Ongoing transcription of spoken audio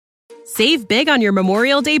Save big on your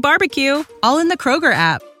Memorial Day barbecue, all in the Kroger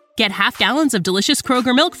app. Get half gallons of delicious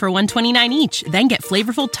Kroger milk for $1.29 each. Then get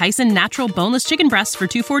flavorful Tyson natural boneless chicken breasts for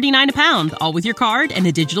 $2.49 a pound, all with your card and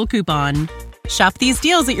a digital coupon. Shop these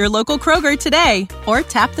deals at your local Kroger today, or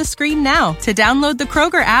tap the screen now to download the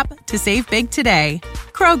Kroger app to save big today.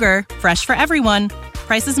 Kroger, fresh for everyone.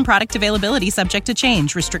 Prices and product availability subject to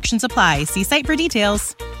change. Restrictions apply. See site for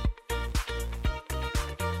details.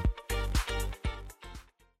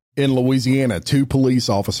 In Louisiana, 2 police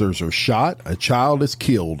officers are shot, a child is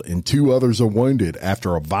killed, and 2 others are wounded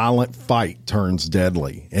after a violent fight turns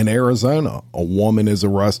deadly. In Arizona, a woman is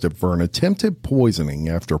arrested for an attempted poisoning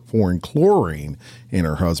after pouring chlorine in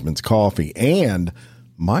her husband's coffee. And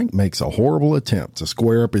Mike makes a horrible attempt to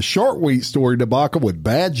square up his short wheat story debacle with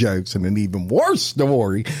bad jokes and an even worse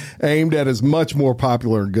story aimed at his much more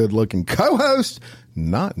popular and good-looking co-host,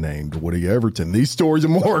 not named Woody Overton. These stories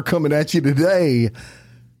and more are coming at you today,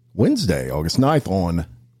 Wednesday, August 9th on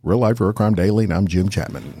Real Life Real Crime Daily, and I'm Jim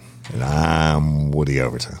Chapman. And I'm Woody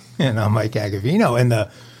Overton. And I'm Mike Agavino. And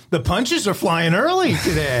the punches are flying early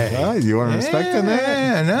today. Oh, you weren't expecting that?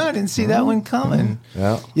 Yeah, no, I didn't see that one coming.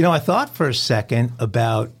 Yeah. You know, I thought for a second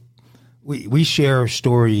about, we share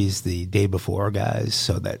stories the day before, guys,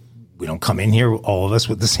 so that we don't come in here, all of us,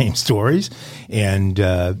 with the same stories. And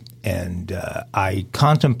I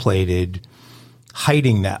contemplated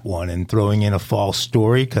hiding that one and throwing in a false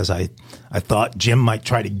story because I thought Jim might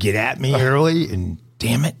try to get at me early, and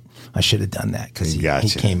damn it, I should have done that because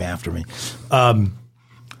he came after me.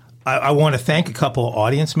 I want to thank a couple of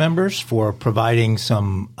audience members for providing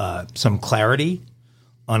some clarity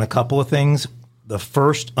on a couple of things. The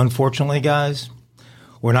first, unfortunately, guys,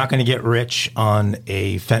 we're not going to get rich on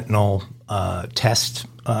a fentanyl test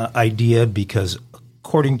idea because,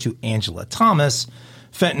 according to Angela Thomas,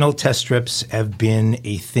 fentanyl test strips have been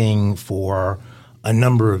a thing for a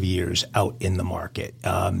number of years out in the market.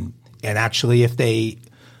 And actually, if they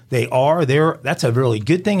are there, that's a really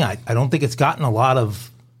good thing. I don't think it's gotten a lot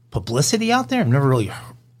of publicity out there. I've never really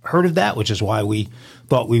heard of that, which is why we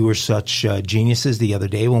thought we were such geniuses the other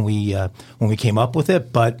day when we came up with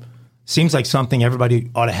it. But seems like something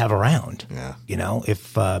everybody ought to have around. Yeah. You know,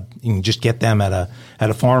 if you can just get them at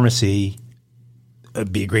a pharmacy,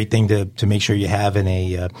 it'd be a great thing to make sure you have in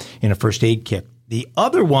a first aid kit. The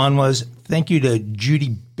other one was thank you to Judy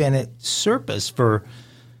Bennett Serpis for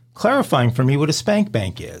clarifying for me what a spank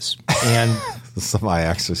bank is. And somebody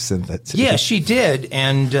actually sent that to me. Yeah, she did.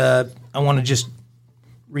 And I want to just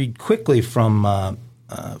read quickly from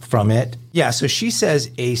it. Yeah, so she says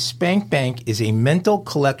a spank bank is a mental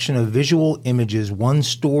collection of visual images one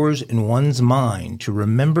stores in one's mind to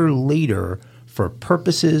remember later for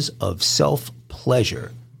purposes of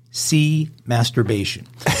self-pleasure. See masturbation.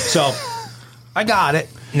 So I got it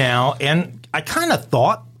now, and I kind of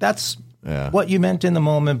thought that's what you meant in the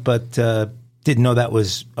moment, but didn't know that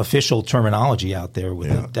was official terminology out there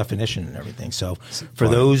with a definition and everything. So for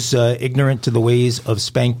those ignorant to the ways of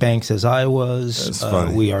spank banks as I was,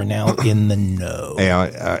 we are now in the know. Hey,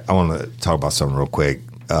 I want to talk about something real quick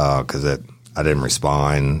because I didn't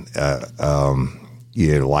respond.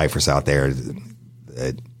 The lifers out there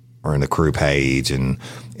that are in the crew page and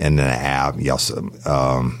in the app, y'all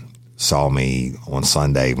saw me on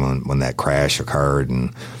Sunday when that crash occurred,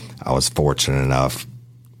 and I was fortunate enough,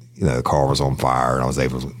 the car was on fire, and I was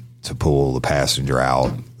able to pull the passenger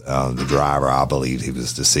out. The driver, I believed he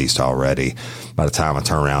was deceased already. By the time I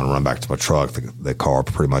turned around and run back to my truck, the car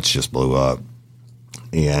pretty much just blew up.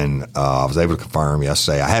 And I was able to confirm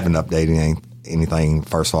yesterday. I haven't updated anything.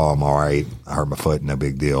 First of all, I'm all right. I hurt my foot, no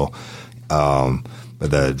big deal. But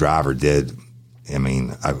the driver did. I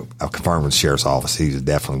mean, I confirmed with the sheriff's office he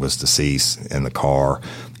definitely was deceased in the car.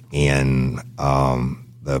 And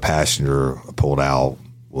the passenger pulled out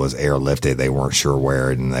was airlifted. They weren't sure where,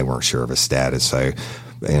 and they weren't sure of his status. So,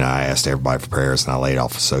 I asked everybody for prayers, and I laid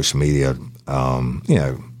off of social media, till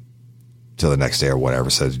the next day or whatever.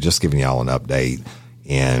 So just giving y'all an update,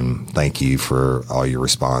 and thank you for all your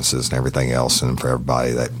responses and everything else, and for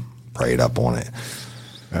everybody that prayed up on it.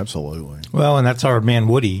 Absolutely. Well, and that's our man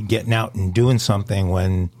Woody getting out and doing something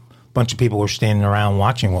when a bunch of people were standing around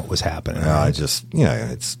watching what was happening. Right? I just,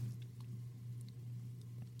 it's,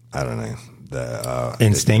 I don't know. The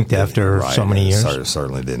instinct after so many years.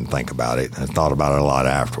 Certainly didn't think about it. I thought about it a lot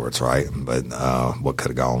afterwards, right? But what could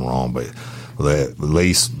have gone wrong? But at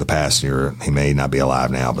least the passenger, he may not be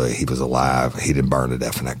alive now, but he was alive. He didn't burn to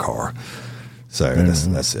death in that car. So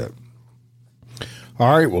that's it.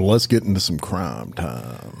 All right, well, let's get into some crime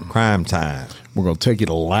time. Crime time. We're going to take you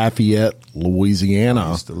to Lafayette, Louisiana.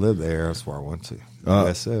 I used to live there. That's where I went to.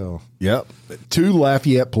 USL. Yep. 2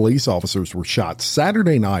 Lafayette police officers were shot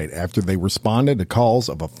Saturday night after they responded to calls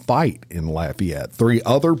of a fight in Lafayette. 3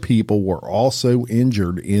 other people were also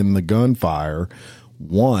injured in the gunfire.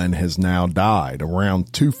 1 has now died.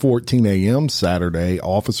 Around 2:14 a.m. Saturday,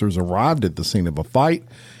 officers arrived at the scene of a fight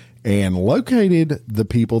and located the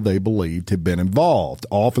people they believed had been involved.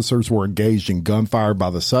 Officers were engaged in gunfire by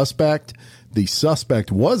the suspect. The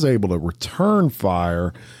suspect was able to return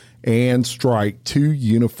fire and strike 2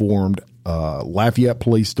 uniformed Lafayette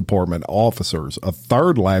Police Department officers. A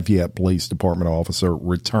 3rd Lafayette Police Department officer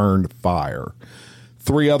returned fire.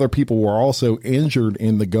 3 other people were also injured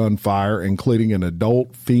in the gunfire, including an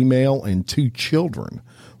adult female and 2 children.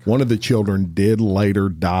 One of the children did later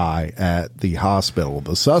die at the hospital.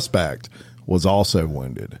 The suspect was also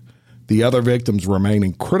wounded. The other victims remain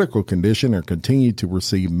in critical condition and continue to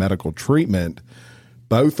receive medical treatment.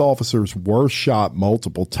 Both officers were shot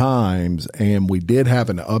multiple times, and we did have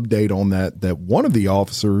an update on that one of the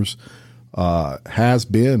officers has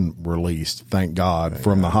been released, thank God,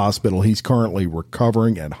 from the hospital. He's currently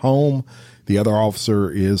recovering at home. The other officer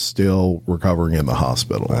is still recovering in the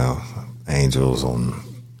hospital. Well, angels on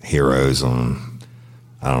heroes on,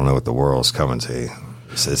 I don't know what the world's coming to.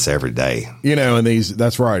 It's every day. And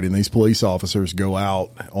that's right. And these police officers go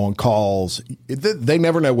out on calls. They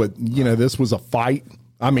never know what, this was a fight.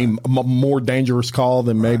 I mean, a more dangerous call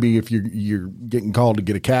than maybe if you're getting called to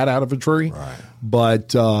get a cat out of a tree. Right.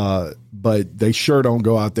 But they sure don't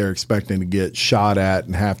go out there expecting to get shot at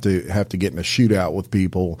and have to get in a shootout with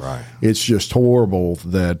people. Right. It's just horrible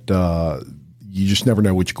that you just never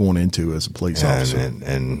know what you're going into as a police officer.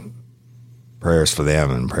 And prayers for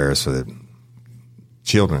them and prayers for the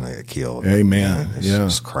children that get killed. Amen. It's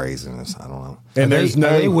just craziness. I don't know. And are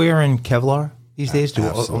they wearing Kevlar these days?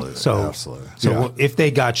 Absolutely. So Yeah. if they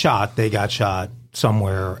got shot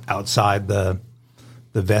somewhere outside the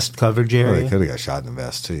vest coverage area. Well, they could have got shot in the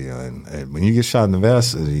vest too. And when you get shot in the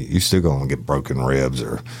vest, you still going to get broken ribs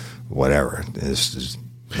or whatever. It's just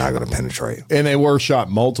not going to penetrate. And they were shot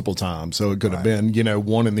multiple times, so it could have been,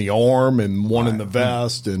 one in the arm and one in the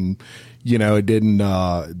vest, and it didn't.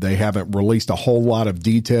 They haven't released a whole lot of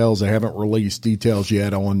details. They haven't released details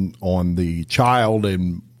yet on the child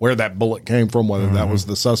and where that bullet came from, whether that was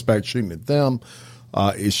the suspect shooting at them.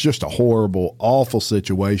 It's just a horrible, awful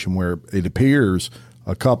situation where it appears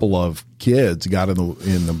a couple of kids got in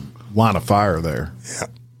the line of fire there. Yeah,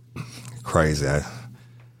 crazy. I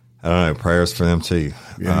don't know. Prayers for them too.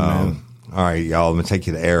 Yeah, all right, y'all. Let me take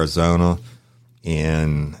you to Arizona.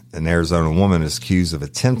 And an Arizona woman is accused of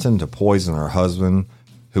attempting to poison her husband,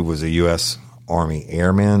 who was a U.S. Army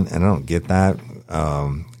airman. And I don't get that. At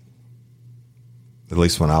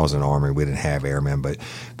least when I was in the Army, we didn't have airmen. But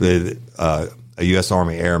a U.S.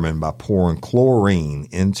 Army airman by pouring chlorine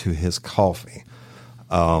into his coffee.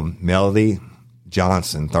 Melody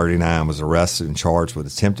Johnson, 39, was arrested and charged with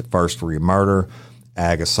attempted first-degree murder,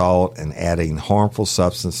 ag assault, and adding harmful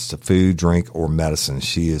substance to food, drink, or medicine.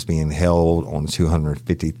 She is being held on a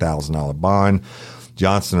 $250,000 bond.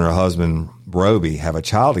 Johnson and her husband, Roby, have a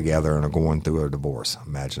child together and are going through a divorce.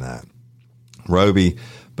 Imagine that. Roby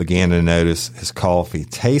began to notice his coffee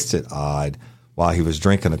tasted odd while he was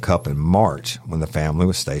drinking a cup in March when the family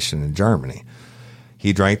was stationed in Germany.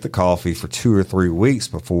 He drank the coffee for 2 or 3 weeks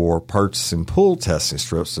before purchasing pool testing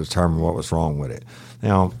strips to determine what was wrong with it.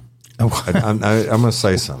 Now, I'm going to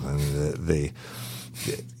say something. The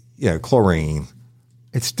chlorine.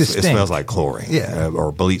 It's distinct. It smells like chlorine. Yeah.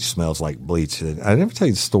 Or bleach smells like bleach. I never tell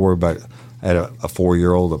you the story about I had a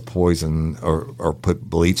 4-year-old that poisoned or put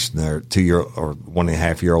bleach in their 2-year or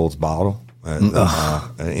 1.5-year-old's bottle.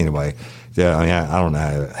 Anyway, I don't know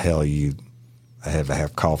how the hell you have to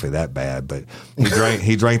have coffee that bad, but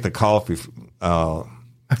he drank the coffee.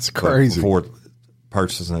 That's crazy. Before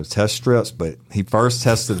purchasing those test strips, but he first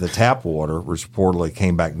tested the tap water, which reportedly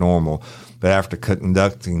came back normal. But after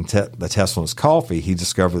conducting the test on his coffee, he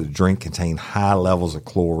discovered the drink contained high levels of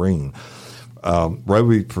chlorine.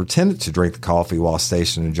 Roby pretended to drink the coffee while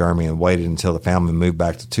stationed in Germany and waited until the family moved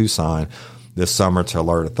back to Tucson this summer to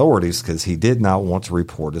alert authorities because he did not want to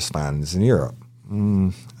report his findings in Europe.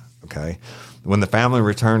 Okay. When the family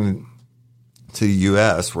returned to the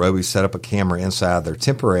U.S., Roby set up a camera inside their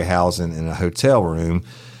temporary housing in a hotel room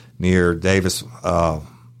near Davis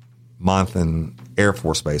Monthan Air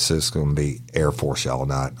Force Base. So it's going to be Air Force, y'all,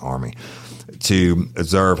 not Army, to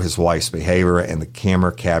observe his wife's behavior, and the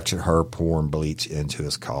camera captured her pouring bleach into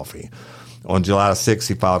his coffee. On July 6th,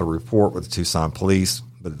 he filed a report with the Tucson police,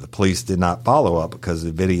 but the police did not follow up because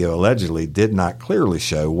the video allegedly did not clearly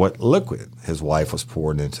show what liquid his wife was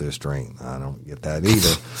pouring into his drink. I don't get that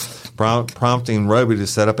either. prompting Roby to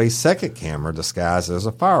set up a second camera disguised as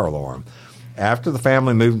a fire alarm. After the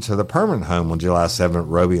family moved into the permanent home on July 7th,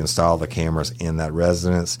 Roby installed the cameras in that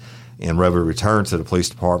residence, and Roby returned to the police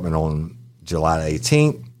department on July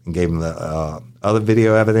 18th and gave them the other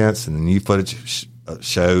video evidence, and the new footage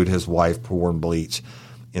showed his wife pouring bleach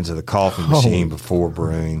into the coffee machine before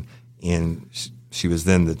brewing, and she was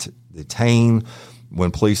then detained.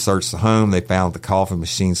 When police searched the home, they found the coffee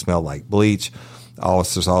machine smelled like bleach.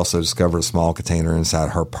 Officers also discovered a small container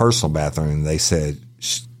inside her personal bathroom, and they said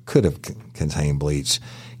could have contained bleach.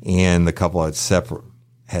 And the couple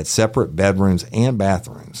had separate bedrooms and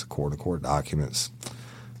bathrooms, according to court documents.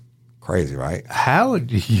 Crazy, right? How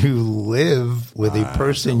do you live with a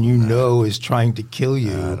person you know is trying to kill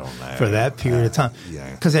you for that period of time?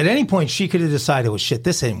 Because at any point she could have decided, well, shit,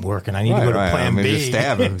 this ain't working. I need to go to Plan B. Just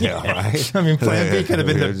stab him, right? I mean, Plan B could have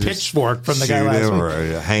been the pitchfork from the guy last week.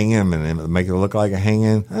 Or hang him and make it look like a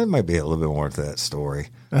hanging. That might be a little bit more to that story.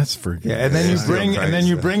 That's freaking. Yeah, and then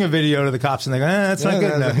you bring a video to the cops and they go, that's not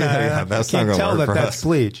good enough. That's can't not tell work that for that's us.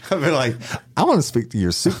 bleach. I'd be like, I want to speak to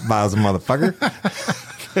your supervisor, motherfucker.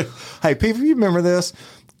 Hey, people, you remember this?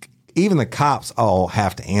 Even the cops all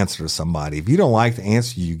have to answer to somebody. If you don't like the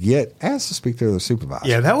answer you get, ask to speak to their supervisor.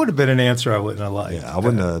 Yeah, that would have been an answer I wouldn't have liked. Yeah, I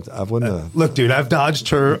wouldn't have. Look, dude, I've dodged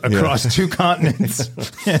her across 2 continents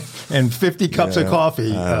and 50 cups of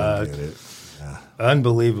coffee. I don't get it.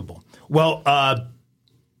 Unbelievable. Well,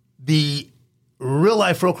 the Real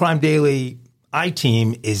Life, Real Crime Daily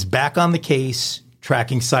I-Team is back on the case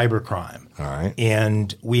tracking cybercrime. All right.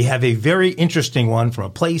 And we have a very interesting one from a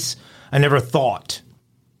place I never thought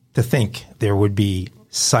to think there would be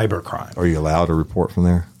cybercrime. Are you allowed to report from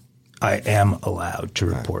there? I am allowed to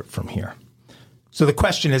report from here. So the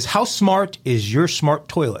question is, how smart is your smart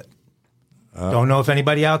toilet? Don't know if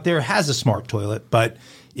anybody out there has a smart toilet, but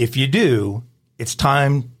if you do, it's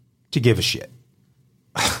time to give a shit.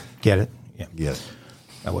 Get it? Yeah. Yes.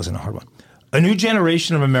 That wasn't a hard one. A new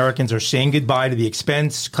generation of Americans are saying goodbye to the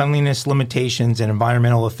expense, cleanliness limitations, and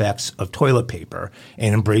environmental effects of toilet paper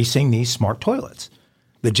and embracing these smart toilets.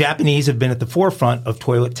 The Japanese have been at the forefront of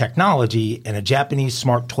toilet technology, and a Japanese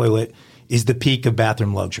smart toilet is the peak of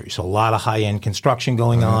bathroom luxury. So a lot of high-end construction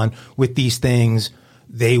going on with these things.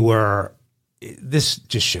 This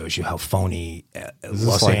just shows you how phony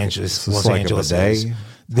Los Angeles is.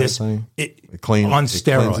 This on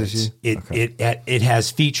steroids. It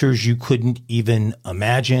has features you couldn't even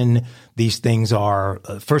imagine. These things are.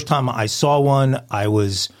 First time I saw one, I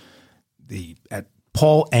was at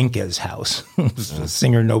Paul Anka's house, a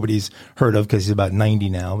singer nobody's heard of because he's about 90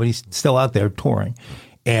 now, but he's still out there touring.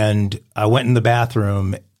 And I went in the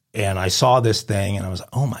bathroom and I saw this thing, and I was like,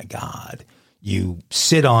 "Oh my God!" You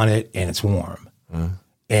sit on it and it's warm,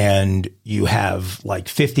 and you have like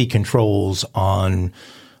 50 controls on.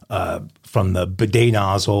 From the bidet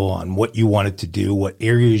nozzle on what you wanted to do, what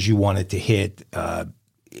areas you wanted to hit.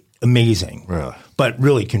 Amazing, really, but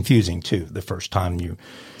really confusing too. The first time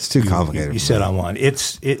it's too complicated. You sit on one.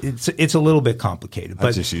 It's a little bit complicated,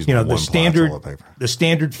 but the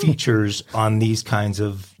standard features on these kinds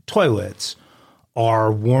of toilets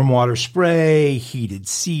are warm water spray, heated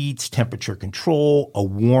seats, temperature control, a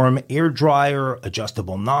warm air dryer,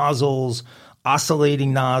 adjustable nozzles,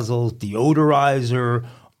 oscillating nozzles, deodorizer.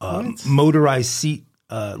 Motorized seat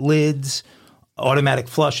lids, automatic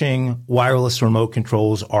flushing, wireless remote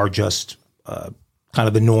controls are just kind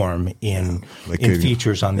of the norm in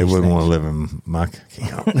features on these things. They wouldn't want to live in my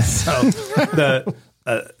account. So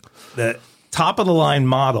the top-of-the-line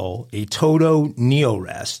model, a Toto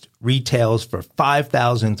NeoRest, retails for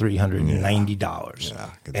 $5,390.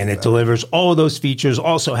 And it delivers all of those features,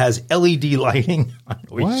 also has LED lighting,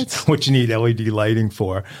 which you need LED lighting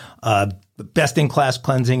for, best-in-class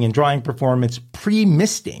cleansing and drying performance,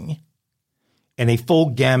 pre-misting, and a full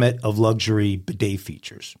gamut of luxury bidet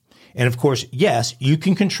features. And of course, yes, you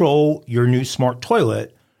can control your new smart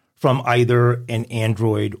toilet from either an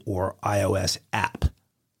Android or iOS app.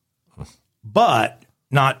 But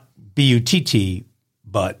not B-U-T-T,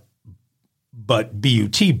 but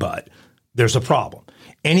B-U-T, but there's a problem.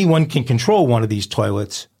 Anyone can control one of these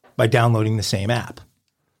toilets by downloading the same app.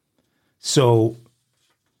 So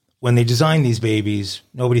when they designed these babies,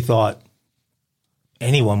 nobody thought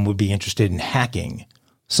anyone would be interested in hacking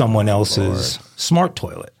someone else's smart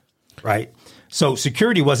toilet, right? So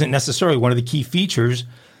security wasn't necessarily one of the key features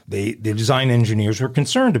the design engineers were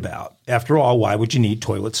concerned about. After all, why would you need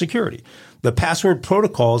toilet security? The password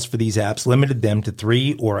protocols for these apps limited them to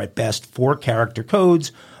 3 or at best 4-character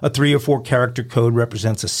codes. A 3 or 4-character code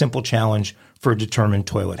represents a simple challenge for a determined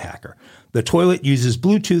toilet hacker. The toilet uses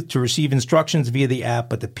Bluetooth to receive instructions via the app,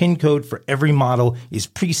 but the PIN code for every model is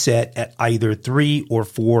preset at either 3 or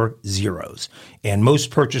 4 zeros. And most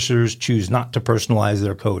purchasers choose not to personalize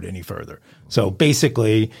their code any further. So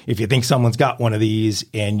basically, if you think someone's got one of these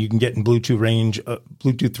and you can get in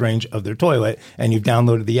Bluetooth range of their toilet and you've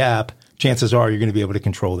downloaded the app, chances are you're going to be able to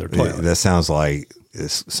control their toilet. That sounds like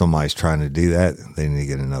if somebody's trying to do that, they need to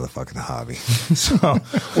get another fucking hobby.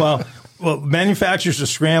 Well, manufacturers are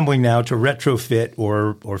scrambling now to retrofit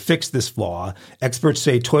or fix this flaw. Experts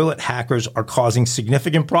say toilet hackers are causing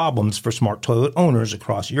significant problems for smart toilet owners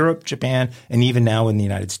across Europe, Japan, and even now in the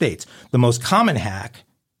United States. The most common hack,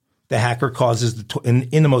 the hacker causes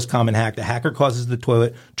the hacker causes the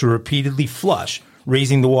toilet to repeatedly flush,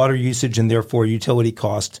 raising the water usage and therefore utility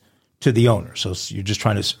cost to the owner. So you're just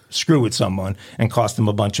trying to screw with someone and cost them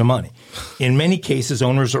a bunch of money. In many cases,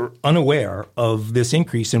 owners are unaware of this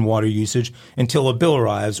increase in water usage until a bill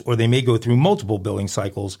arrives, or they may go through multiple billing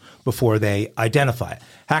cycles before they identify it.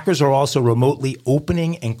 Hackers are also remotely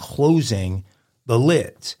opening and closing the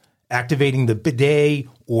lids, activating the bidet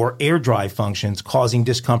or air dry functions, causing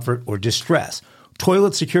discomfort or distress.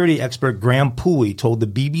 Toilet security expert Graham Pooley told the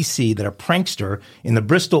BBC that a prankster in the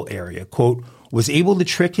Bristol area, quote, was able to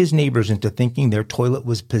trick his neighbors into thinking their toilet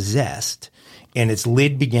was possessed, and its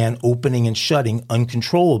lid began opening and shutting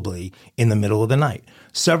uncontrollably in the middle of the night.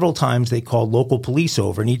 Several times they called local police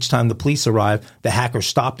over, and each time the police arrived, the hacker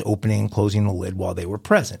stopped opening and closing the lid while they were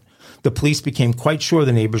present. The police became quite sure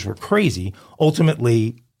the neighbors were crazy.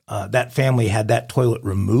 Ultimately, that family had that toilet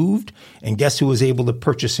removed, and guess who was able to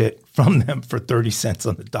purchase it from them for 30 cents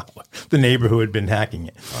on the dollar? The neighbor who had been hacking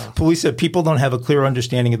it. Wow. Police said people don't have a clear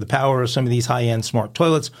understanding of the power of some of these high-end smart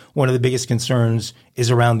toilets. One of the biggest concerns is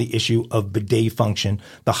around the issue of bidet function.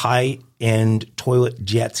 The high-end toilet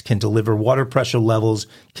jets can deliver water pressure levels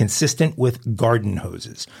consistent with garden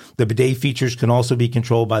hoses. The bidet features can also be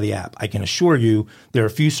controlled by the app. I can assure you there are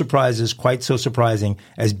few surprises quite so surprising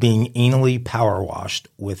as being anally power washed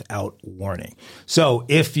without warning. So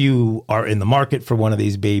if you are in the market for one of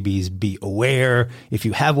these babies, be aware. If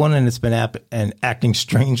you have one and it's been acting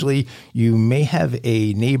strangely, you may have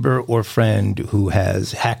a neighbor or friend who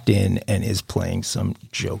has hacked in and is playing some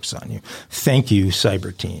jokes on you. Thank you,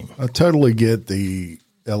 Cyber Team. I totally get the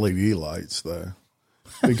LED lights, though,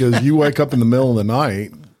 because you wake up in the middle of the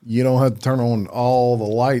night, you don't have to turn on all the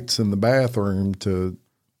lights in the bathroom to,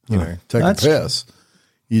 take a piss.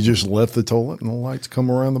 You just lift the toilet and the lights come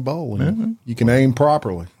around the bowl and you can aim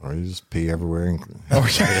properly. Or you just pee everywhere and have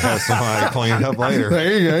somebody clean it up later.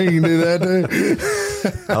 There you go. You can do that too.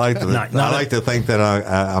 I like to think that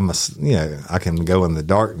I can go in the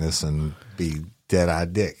darkness and be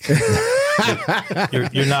dead-eyed dick.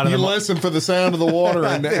 You're not. You listen for the sound of the water,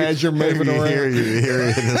 and as you're moving around, you hear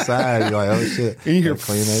it inside. You're like, oh shit! And you hear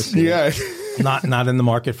clean that shit. Yeah. Not in the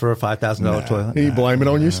market for a $5,000 toilet. You blame it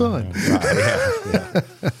on your son. Yeah.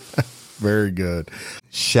 Very good.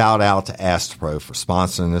 Shout out to Astropro for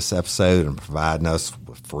sponsoring this episode and providing us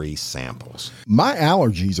with free samples. My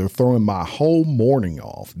allergies are throwing my whole morning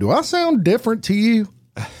off. Do I sound different to you?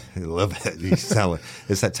 A little bit. You sound like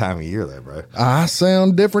it's that time of year, there, bro. I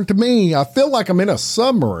sound different to me. I feel like I'm in a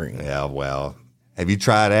submarine. Yeah, well, have you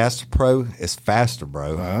tried Astropro? It's faster,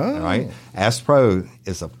 bro. Oh. Right? Astropro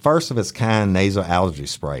is the first of its kind nasal allergy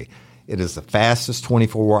spray. It is the fastest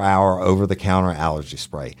 24-hour over-the-counter allergy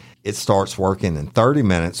spray. It starts working in 30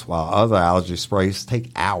 minutes while other allergy sprays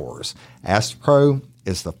take hours. Astropro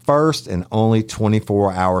is the first and only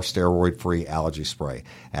 24-hour steroid-free allergy spray.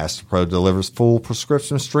 Astropro delivers full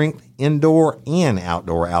prescription strength, indoor and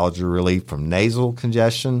outdoor allergy relief from nasal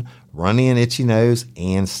congestion, runny and itchy nose,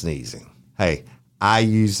 and sneezing. Hey, I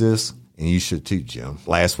use this, and you should too, Jim.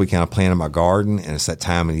 Last weekend I planted my garden, and it's that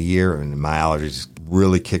time of the year, and my allergies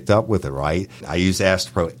really kicked up with it, right? I use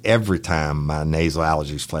Astropro every time my nasal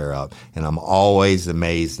allergies flare up, and I'm always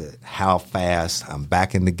amazed at how fast I'm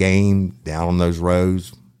back in the game, down on those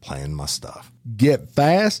roads, playing my stuff. Get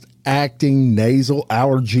fast-acting nasal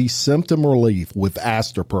allergy symptom relief with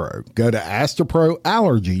Astropro. Go to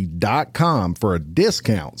AstroProAllergy.com for a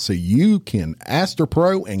discount so you can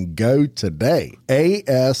Astropro and go today.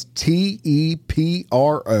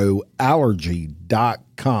 ASTEPRO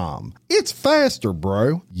allergy.com. It's faster,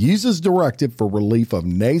 bro. Use as directed for relief of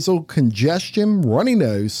nasal congestion, runny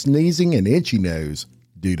nose, sneezing, and itchy nose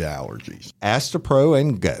due to allergies. Astropro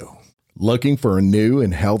and go. Looking for a new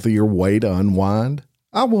and healthier way to unwind?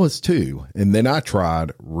 I was too, and then I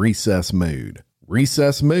tried Recess Mood.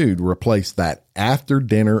 Recess Mood replaced that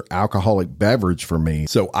after-dinner alcoholic beverage for me,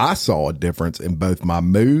 so I saw a difference in both my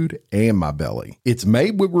mood and my belly. It's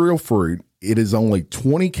made with real fruit. It is only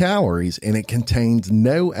 20 calories, and it contains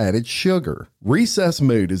no added sugar. Recess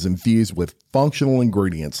Mood is infused with functional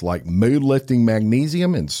ingredients like mood-lifting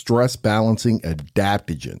magnesium and stress-balancing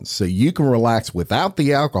adaptogens, so you can relax without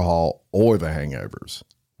the alcohol or the hangovers.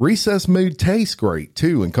 Recess Mood tastes great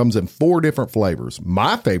too and comes in 4 different flavors.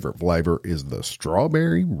 My favorite flavor is the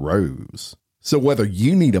strawberry rose. So whether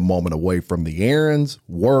you need a moment away from the errands,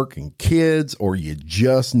 work, and kids, or you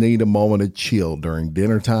just need a moment of chill during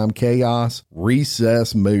dinnertime chaos,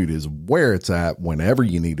 Recess Mood is where it's at whenever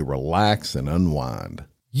you need to relax and unwind.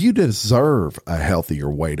 You deserve a healthier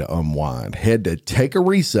way to unwind. Head to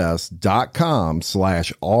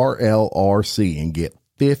takearecess.com/RLRC and get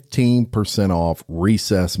 15% off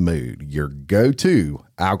Recess Mood, your go-to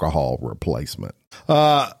alcohol replacement.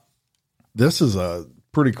 This is a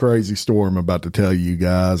pretty crazy story I'm about to tell you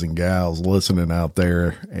guys and gals listening out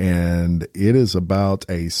there, and it is about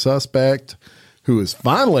a suspect who is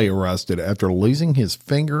finally arrested after losing his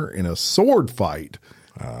finger in a sword fight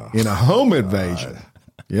in a home invasion.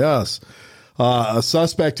 Yes. A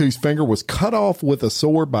suspect whose finger was cut off with a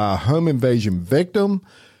sword by a home invasion victim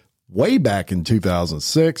way back in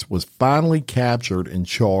 2006 was finally captured and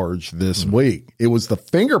charged this week. It was the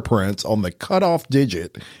fingerprints on the cutoff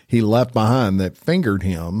digit he left behind that fingered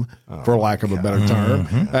him, for lack of a better term,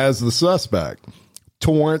 as the suspect.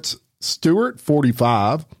 Torrance Stewart,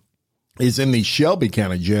 45, is in the Shelby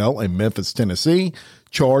County Jail in Memphis, Tennessee,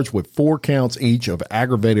 charged with 4 counts each of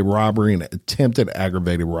aggravated robbery and attempted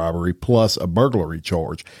aggravated robbery, plus a burglary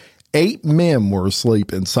charge. 8 men were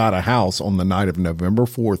asleep inside a house on the night of November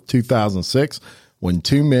 4th, 2006, when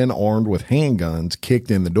 2 men armed with handguns kicked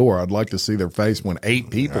in the door. I'd like to see their face when 8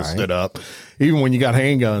 people stood up. Even when you got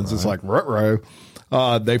handguns, it's like, ruh-roh.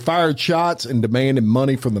 They fired shots and demanded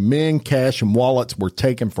money from the men. Cash and wallets were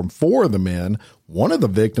taken from 4 of the men. One of the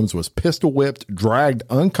victims was pistol whipped, dragged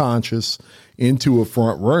unconscious into a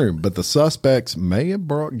front room, but the suspects may have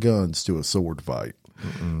brought guns to a sword fight.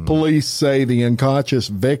 Police say the unconscious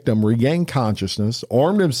victim regained consciousness,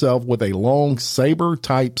 armed himself with a long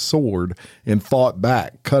saber-type sword, and fought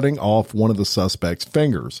back, cutting off one of the suspect's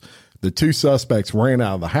fingers. The 2 suspects ran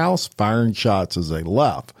out of the house, firing shots as they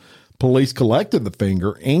left. Police collected the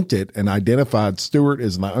finger, inked it, and identified Stewart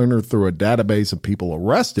as the owner through a database of people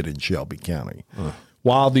arrested in Shelby County.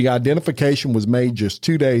 While the identification was made just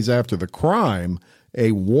 2 days after the crime,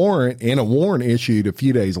 a warrant issued a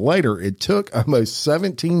few days later, it took almost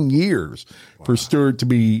 17 years for Stewart to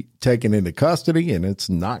be taken into custody, and it's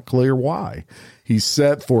not clear why. He's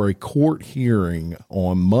set for a court hearing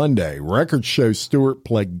on Monday. Records show Stewart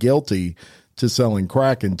pled guilty to selling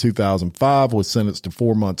crack in 2005, was sentenced to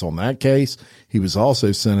 4 months on that case. He was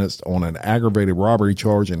also sentenced on an aggravated robbery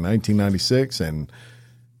charge in 1996, and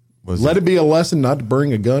let it be a lesson not to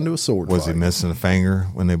bring a gun to a sword fight. Was he missing a finger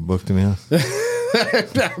when they booked him in?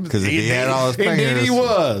 Because if he had all his fingers, indeed he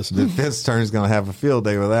was. The defense attorney's going to have a field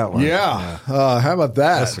day with that one. Yeah. How about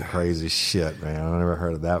that? That's some crazy shit, man. I've never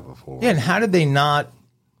heard of that before. Yeah, and how did they not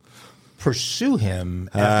pursue him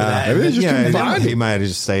after that? He might have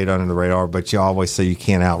just stayed under the radar, but you always say you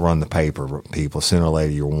can't outrun the paper. People, sooner or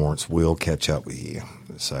later, your warrants will catch up with you.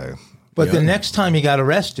 So... But the next time he got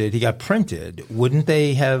arrested, he got printed. Shouldn't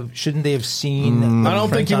they have seen? I don't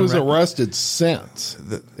think he was arrested since.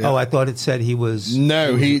 Oh, I thought it said he was.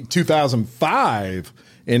 No, 2005.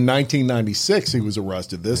 In 1996, he was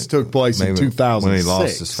arrested. This took place in 2006. When he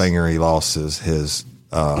lost his finger, he lost his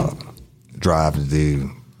drive to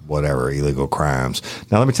do whatever illegal crimes.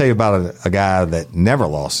 Now, let me tell you about a guy that never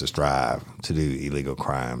lost his drive to do illegal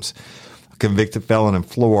crimes. A convicted felon in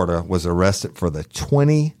Florida was arrested for the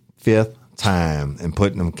 25th time in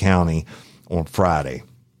Putnam County on Friday.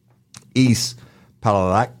 East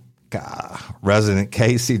Palatka resident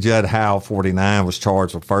Casey Judd Howe, 49, was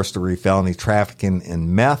charged with first-degree felony trafficking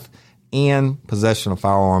in meth and possession of a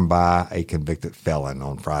firearm by a convicted felon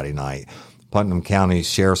on Friday night. Putnam County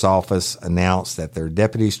Sheriff's Office announced that their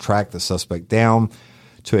deputies tracked the suspect down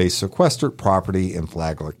to a sequestered property in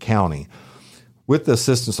Flagler County. With the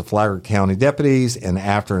assistance of Flagler County deputies and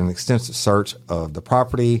after an extensive search of the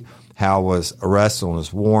property, Howe was arrested on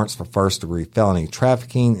his warrants for first-degree felony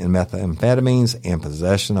trafficking in methamphetamines and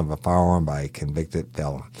possession of a firearm by a convicted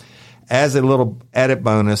felon. As a little added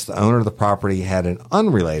bonus, the owner of the property had an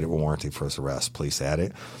unrelated warranty for his arrest, police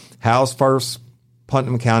added. Howe's first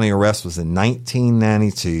Putnam County arrest was in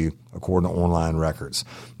 1992, according to online records.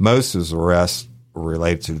 Most of his arrests were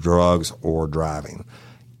related to drugs or driving.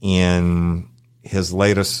 In his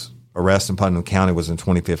latest arrest in Putnam County was in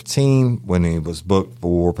 2015 when he was booked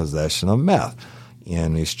for possession of meth.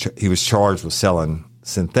 And he was charged with selling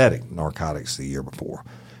synthetic narcotics the year before.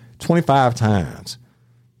 25 times.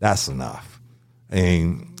 That's enough.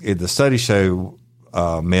 And the studies show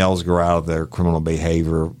males grow out of their criminal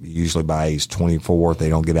behavior usually by age 24. If they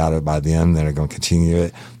don't get out of it by then they're going to continue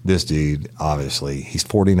it. This dude, obviously, he's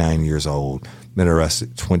 49 years old, been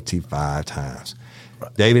arrested 25 times.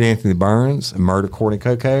 David Anthony Burns, a murder court in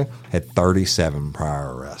Cocoa, had 37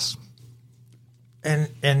 prior arrests.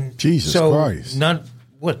 And Jesus Christ.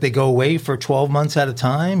 They go away for 12 months at a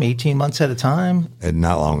time, 18 months at a time? And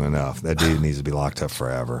not long enough. That dude needs to be locked up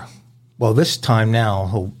forever. Well, this time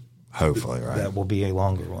now, hopefully, right? That will be a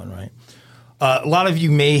longer one, right? A lot of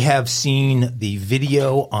you may have seen the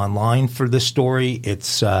video online for this story.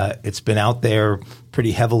 It's been out there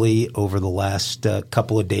pretty heavily over the last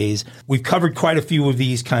couple of days. We've covered quite a few of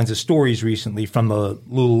these kinds of stories recently, from the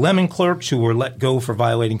Lululemon clerks who were let go for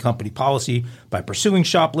violating company policy by pursuing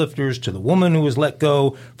shoplifters, to the woman who was let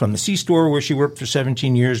go from the C-store where she worked for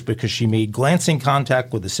 17 years because she made glancing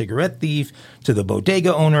contact with a cigarette thief, to the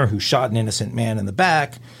bodega owner who shot an innocent man in the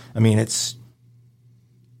back. I mean, it's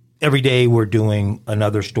every day we're doing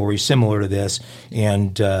another story similar to this,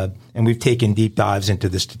 and we've taken deep dives into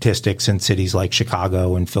the statistics in cities like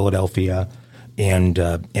Chicago and Philadelphia and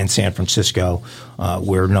San Francisco,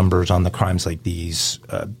 where numbers on the crimes like these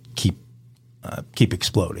keep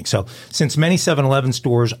exploding. So since many 7-Eleven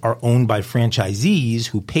stores are owned by franchisees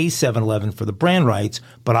who pay 7-Eleven for the brand rights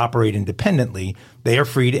but operate independently, they are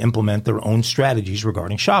free to implement their own strategies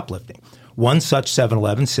regarding shoplifting. One such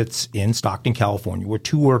 7-Eleven sits in Stockton, California, where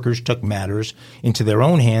two workers took matters into their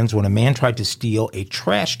own hands when a man tried to steal a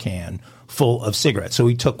trash can full of cigarettes. So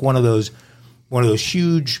he took one of those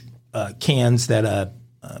huge cans that a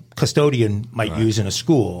custodian might use in a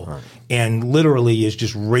school, and literally is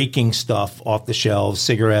just raking stuff off the shelves,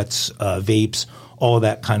 cigarettes, vapes, all of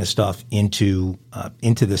that kind of stuff into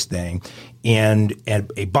this thing. And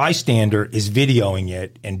a bystander is videoing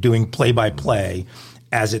it and doing play-by-play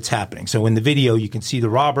as it's happening. So in the video, you can see the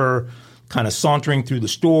robber kind of sauntering through the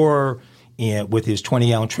store with his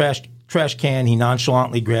 20-gallon trash can. He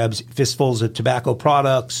nonchalantly grabs fistfuls of tobacco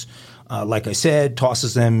products, like I said,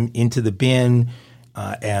 tosses them into the bin,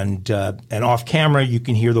 and off camera, you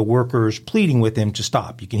can hear the workers pleading with him to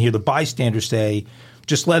stop. You can hear the bystander say,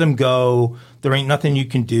 "Just let him go. There ain't nothing you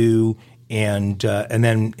can do." And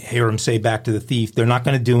then hear him say back to the thief, "They're not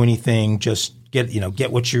going to do anything. Just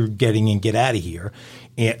get what you're getting and get out of here."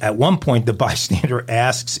 And at one point, the bystander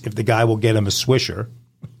asks if the guy will get him a Swisher.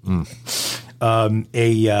 One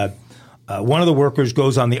of the workers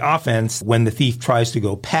goes on the offense when the thief tries to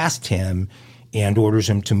go past him and orders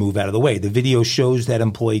him to move out of the way. The video shows that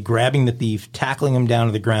employee grabbing the thief, tackling him down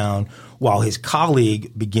to the ground, while his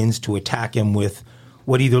colleague begins to attack him with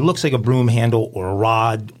what either looks like a broom handle or a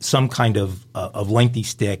rod, some kind of lengthy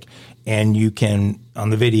stick. And you can, on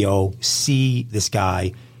the video, see this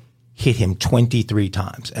guy hit him 23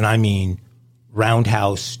 times. And I mean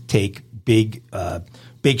roundhouse, take big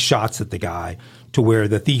shots at the guy, to where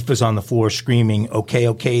the thief is on the floor screaming,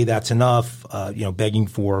 okay, that's enough, begging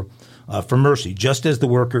for mercy. Just as the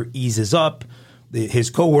worker eases up, his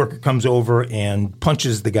coworker comes over and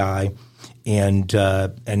punches the guy and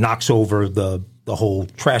knocks over the whole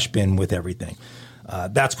trash bin with everything.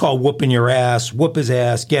 That's called whooping your ass. Whoop his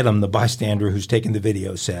ass. Get him, the bystander who's taking the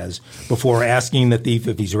video says, before asking the thief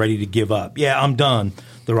if he's ready to give up. "Yeah, I'm done,"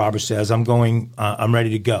 the robber says. I'm ready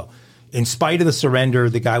to go." In spite of the surrender,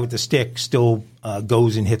 the guy with the stick still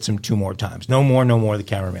goes and hits him 2 more times. No more, the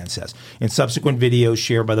cameraman says. In subsequent videos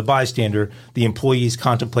shared by the bystander, the employees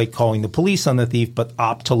contemplate calling the police on the thief, but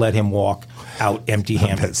opt to let him walk out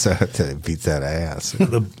empty-handed. That beats that ass.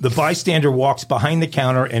 The bystander walks behind the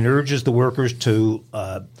counter and urges the workers to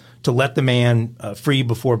let the man free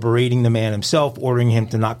before berating the man himself, ordering him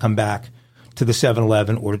to not come back to the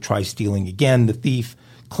 7-Eleven or to try stealing again. The thief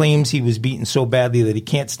claims he was beaten so badly that he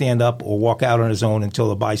can't stand up or walk out on his own until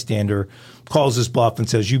the bystander calls his bluff and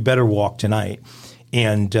says, "You better walk tonight."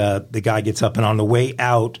 And the guy gets up, and on the way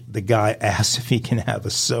out, the guy asks if he can have a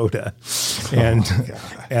soda.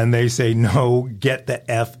 And they say, "No, get the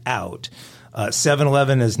F out."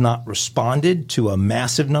 7-Eleven has not responded to a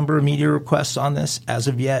massive number of media requests on this as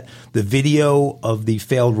of yet. The video of the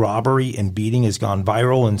failed robbery and beating has gone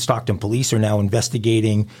viral, and Stockton police are now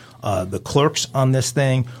investigating the clerks on this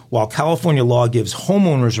thing. While California law gives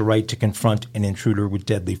homeowners a right to confront an intruder with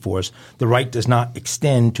deadly force, the right does not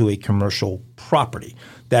extend to a commercial property.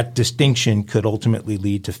 That distinction could ultimately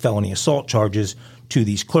lead to felony assault charges to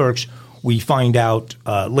these clerks. We find out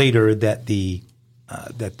later that the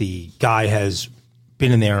guy has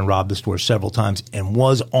been in there and robbed the store several times and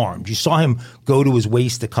was armed. You saw him go to his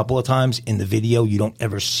waist a couple of times in the video. You don't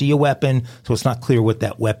ever see a weapon, so it's not clear what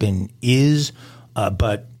that weapon is.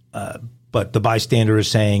 But the bystander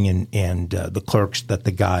is saying and the clerks that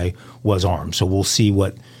the guy was armed. So we'll see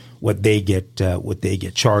what they get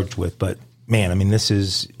charged with. But man, I mean, this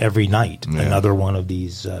is every night another one of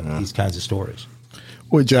these kinds of stories.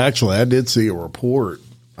 Which actually, I did see a report.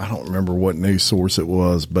 I don't remember what news source it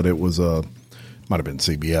was, but it was might have been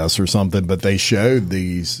CBS or something. But they showed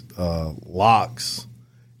these locks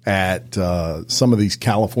at some of these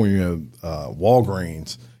California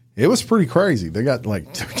Walgreens. It was pretty crazy. They got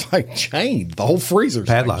like chained. The whole freezer's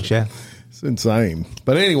padlocks. Yeah, it's insane.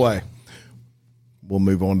 But anyway, we'll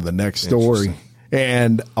move on to the next story.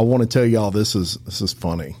 And I want to tell y'all this is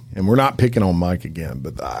funny. And we're not picking on Mike again,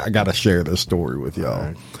 but I got to share this story with y'all.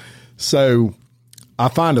 Right. So I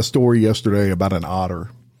find a story yesterday about an otter,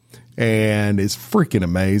 and it's freaking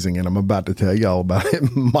amazing. And I'm about to tell y'all about it.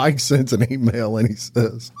 Mike sends an email and he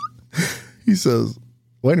says,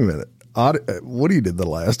 wait a minute. Woody did the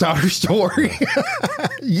last otter story.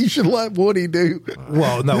 You should let Woody do.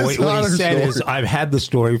 Well, no, what he said is, I've had the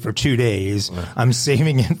story for 2 days. I'm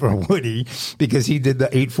saving it for Woody because he did the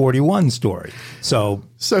 841 story. So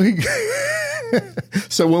he.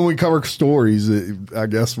 So when we cover stories, I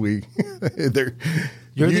guess we. I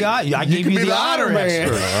gave you the otter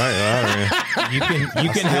expert. All right. You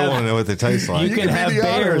can I want to know what they taste like. You can have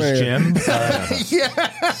bears, Jim.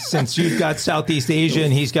 Yeah. Since you've got Southeast Asia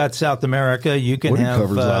and he's got South America, you can Woody have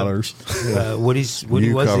covers otters.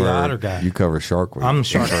 Woody was the otter guy. You cover shark week. I'm the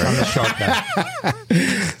shark guy.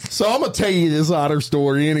 So I'm gonna tell you this otter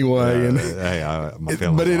story anyway,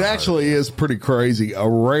 but it actually is pretty crazy. A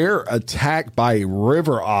rare attack by a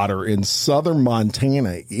river otter in southern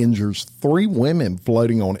Montana injures 3 women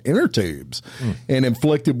floating on inner tubes and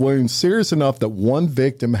inflicted wounds serious enough that one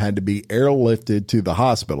victim had to be airlifted to the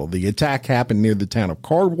hospital. The attack happened near the town of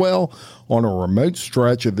Cardwell on a remote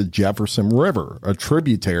stretch of the Jefferson River, a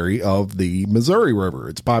tributary of the Missouri River.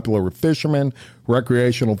 It's popular with fishermen,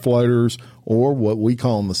 recreational floaters, or what we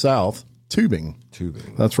call in the South, tubing.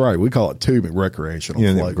 Tubing. That's right. We call it tubing, recreational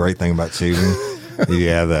floating. The great thing about tubing, you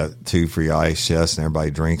have that tube for your ice chest and everybody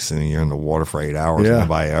drinks and you're in the water for 8 hours and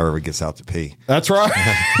nobody ever gets out to pee. That's right.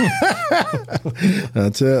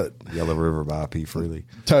 That's it. Yellow River by pee freely.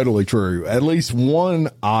 Totally true. At least one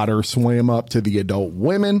otter swam up to the adult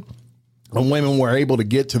women. And women were able to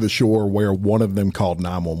get to the shore where one of them called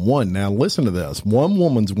 911. Now, listen to this. One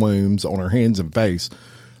woman's wounds on her hands and face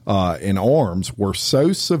and arms were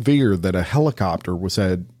so severe that a helicopter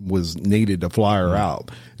was needed to fly her out.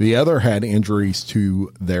 The other had injuries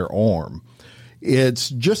to their arm. It's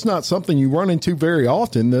just not something you run into very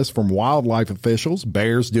often. This from wildlife officials.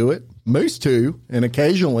 Bears do it, moose too, and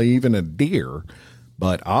occasionally even a deer.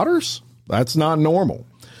 But otters, that's not normal.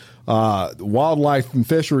 Wildlife and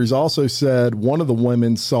Fisheries also said one of the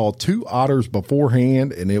women saw 2 otters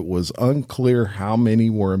beforehand, and it was unclear how many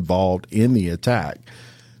were involved in the attack.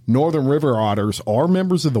 Northern river otters are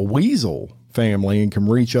members of the weasel family and can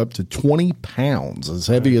reach up to 20 pounds, as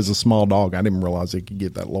heavy as a small dog. I didn't realize they could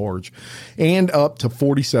get that large, and up to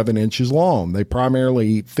 47 inches long. They primarily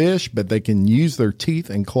eat fish, but they can use their teeth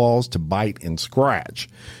and claws to bite and scratch.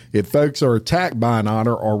 If folks are attacked by an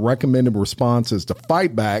otter, our recommended response is to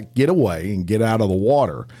fight back, get away, and get out of the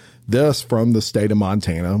water. This from the state of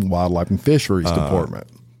Montana Wildlife and Fisheries Department.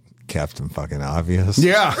 Captain fucking obvious.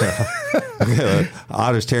 Yeah.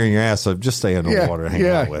 Otter's tearing your ass up. Just stay in the water and hang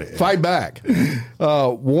out with it. Fight back.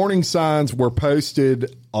 Warning signs were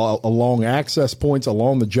posted along access points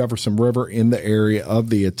along the Jefferson River in the area of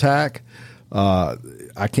the attack.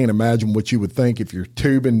 I can't imagine what you would think if you're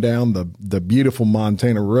tubing down the beautiful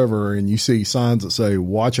Montana River and you see signs that say,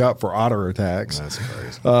 watch out for otter attacks. That's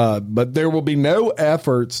crazy. But there will be no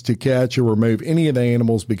efforts to catch or remove any of the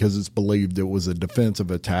animals because it's believed it was a defensive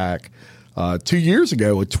attack. 2 years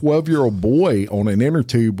ago, a 12-year-old boy on an inner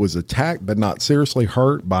tube was attacked but not seriously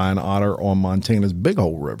hurt by an otter on Montana's Big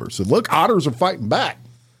Hole River. So look, otters are fighting back.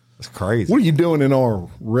 That's crazy. What are you doing in our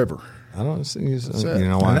river? I don't see. You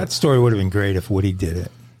know why? That story would have been great if Woody did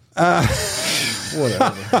it.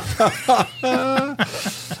 Whatever.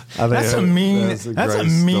 That's a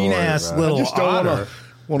mean ass little otter.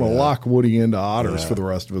 Want to lock Woody into otters for the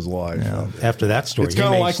rest of his life. Yeah. After that story, it's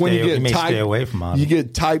kind of like when you get stay away from otters. You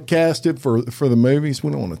get typecasted for the movies.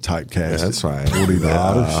 We don't want to typecast. That's right. Woody the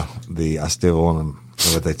otters. I still want them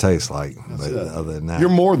what they taste like. But other than that, you're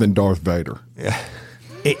more than Darth Vader. Yeah.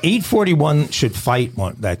 841 should fight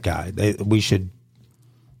that guy. We should,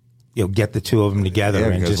 get the two of them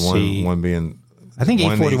together and just see one being I think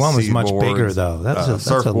one 841 was eats much seaboards, bigger, though. That's a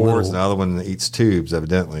surfboards, little... and the other one eats tubes,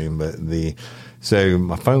 evidently. So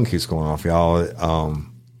my phone keeps going off, y'all.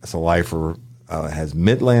 It's a lifer. Has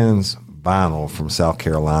Midlands Vinyl from South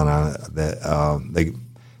Carolina that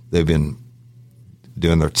they've been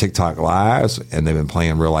doing their TikTok lives, and they've been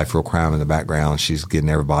playing Real Life, Real Crime in the background. She's getting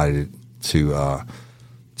everybody to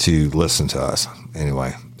listen to us.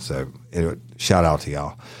 Anyway, so shout out to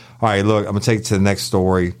y'all. All right, look, I'm gonna take it to the next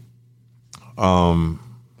story.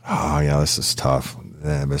 This is tough.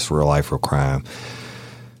 It's Real Life, Real Crime.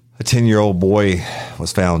 A 10-year-old boy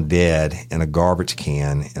was found dead in a garbage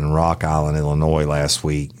can in Rock Island, Illinois last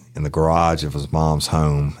week in the garage of his mom's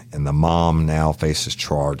home, and the mom now faces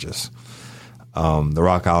charges. The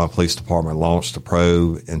Rock Island Police Department launched a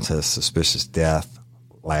probe into a suspicious death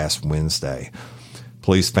last Wednesday.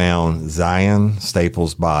 Police found Zion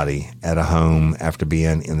Staples' body at a home after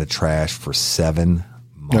being in the trash for 7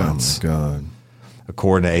 months. Oh, my God.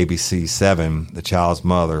 According to ABC 7, the child's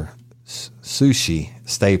mother, Sushi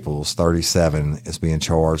Staples, 37, is being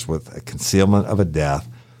charged with a concealment of a death,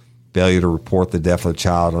 failure to report the death of a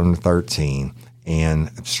child under 13, and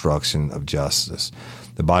obstruction of justice.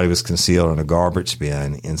 The body was concealed in a garbage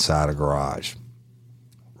bin inside a garage.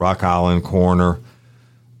 Rock Island coroner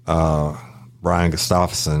Brian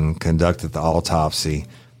Gustafson conducted the autopsy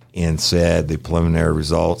and said the preliminary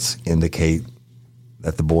results indicate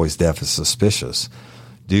that the boy's death is suspicious.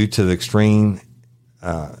 Due to the extreme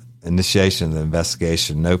initiation of the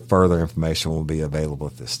investigation, no further information will be available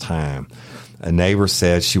at this time. A neighbor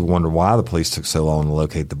said she wondered why the police took so long to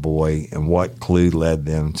locate the boy and what clue led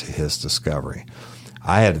them to his discovery.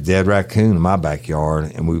 I had a dead raccoon in my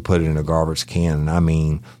backyard, and we put it in a garbage can, and I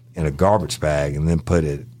mean in a garbage bag, and then put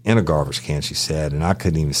it in a garbage can, she said, and I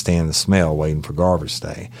couldn't even stand the smell waiting for garbage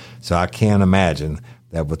day. So I can't imagine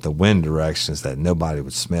that with the wind directions that nobody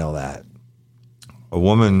would smell that. A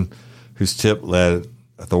woman whose tip led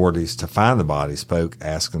authorities to find the body spoke,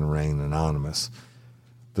 asking to remain anonymous.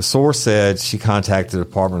 The source said she contacted the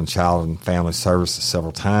Department of Child and Family Services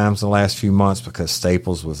several times in the last few months because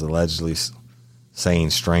Staples was allegedly saying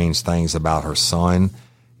strange things about her son.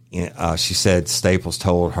 She said Staples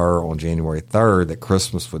told her on January 3rd that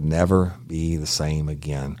Christmas would never be the same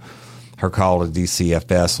again. Her call to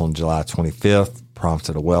DCFS on July 25th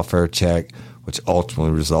prompted a welfare check, which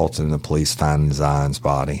ultimately resulted in the police finding Zion's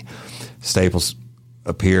body. Staples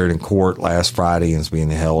appeared in court last Friday and is being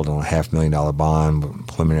held on a $500,000 bond, with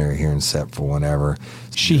preliminary hearing set for whenever.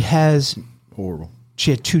 She has... Horrible.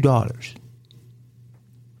 She had 2 daughters,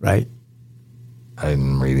 right? I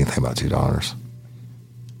didn't read anything about 2 daughters.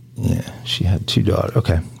 Yeah, she had 2 daughters.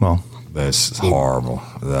 Okay, well. That's horrible.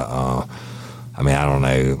 I don't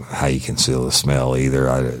know how you conceal the smell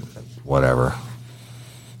either. Whatever.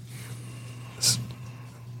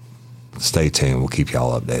 Stay tuned. We'll keep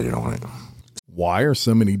y'all updated on it. Why are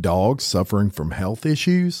so many dogs suffering from health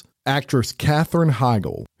issues? Actress Katherine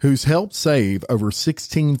Heigl, who's helped save over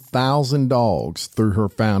 16,000 dogs through her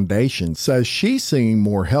foundation, says she's seeing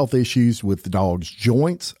more health issues with dogs'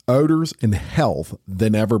 joints, odors, and health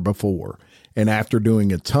than ever before. And after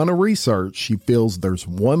doing a ton of research, she feels there's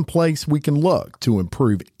one place we can look to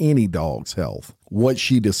improve any dog's health. What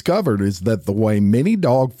she discovered is that the way many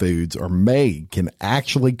dog foods are made can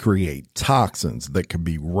actually create toxins that could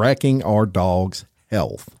be wrecking our dog's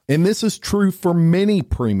health. And this is true for many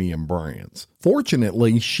premium brands.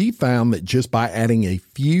 Fortunately, she found that just by adding a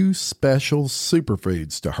few special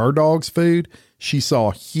superfoods to her dog's food, she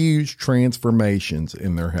saw huge transformations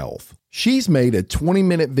in their health. She's made a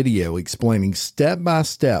 20-minute video explaining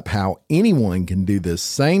step-by-step how anyone can do this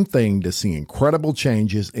same thing to see incredible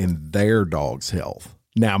changes in their dog's health.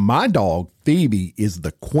 Now, my dog, Phoebe, is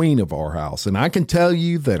the queen of our house, and I can tell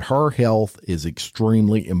you that her health is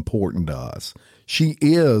extremely important to us. She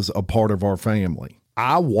is a part of our family.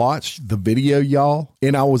 I watched the video, y'all,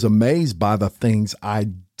 and I was amazed by the things I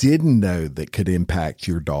didn't know that could impact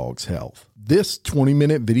your dog's health. This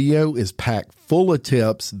 20-minute video is packed full of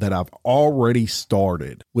tips that I've already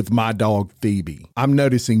started with my dog, Phoebe. I'm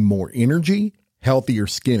noticing more energy, healthier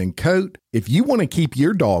skin and coat. If you want to keep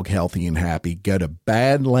your dog healthy and happy, go to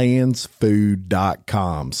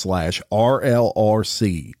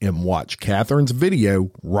badlandsfood.com/RLRC and watch Catherine's video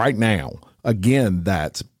right now. Again,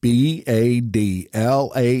 that's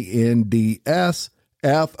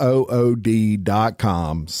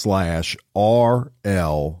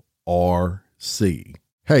badlandsfood.com/RLRC.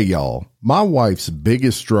 Hey y'all, my wife's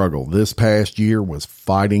biggest struggle this past year was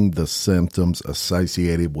fighting the symptoms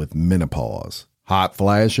associated with menopause. Hot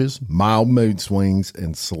flashes, mild mood swings,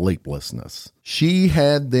 and sleeplessness. She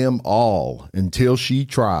had them all until she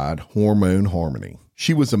tried Hormone Harmony.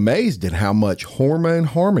 She was amazed at how much Hormone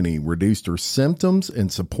Harmony reduced her symptoms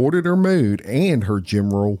and supported her mood and her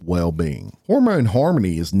general well-being. Hormone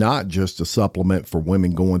Harmony is not just a supplement for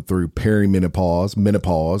women going through perimenopause,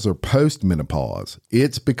 menopause, or postmenopause.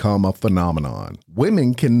 It's become a phenomenon.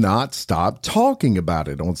 Women cannot stop talking about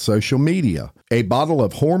it on social media. A bottle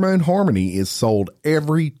of Hormone Harmony is sold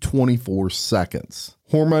every 24 seconds.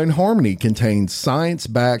 Hormone Harmony contains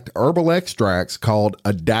science-backed herbal extracts called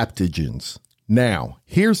adaptogens. Now,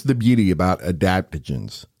 here's the beauty about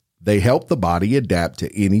adaptogens. They help the body adapt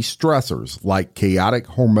to any stressors, like chaotic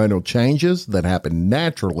hormonal changes that happen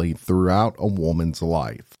naturally throughout a woman's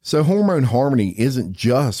life. So Hormone Harmony isn't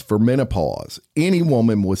just for menopause. Any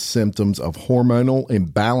woman with symptoms of hormonal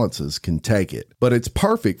imbalances can take it, but it's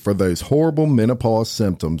perfect for those horrible menopause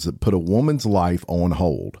symptoms that put a woman's life on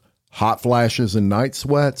hold. Hot flashes and night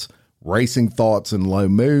sweats, racing thoughts and low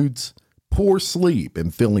moods, poor sleep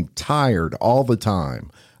and feeling tired all the time,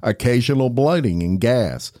 occasional bloating and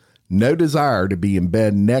gas, no desire to be in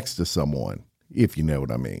bed next to someone, if you know what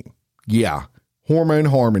I mean. Yeah, Hormone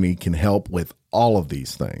Harmony can help with all of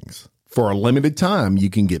these things. For a limited time, you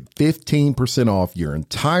can get 15% off your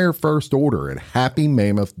entire first order at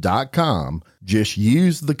happymammoth.com. Just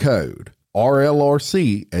use the code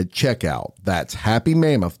RLRC at checkout. That's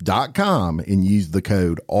happymammoth.com and use the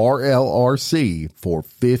code RLRC for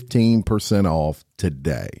 15% off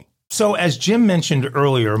today. So as Jim mentioned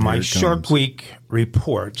earlier, my Shark Week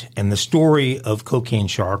report and the story of cocaine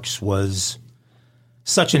sharks was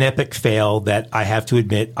such an epic fail that I have to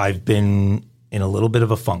admit I've been in a little bit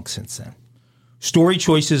of a funk since then. Story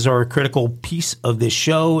choices are a critical piece of this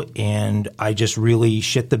show, and I just really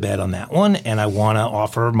shit the bed on that one, and I want to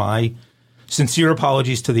offer my sincere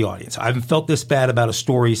apologies to the audience. I haven't felt this bad about a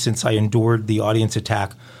story since I endured the audience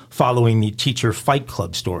attack following the Teacher Fight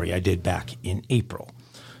Club story I did back in April.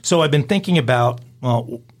 So I've been thinking about,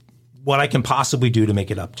 well, what I can possibly do to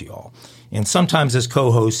make it up to y'all. And sometimes as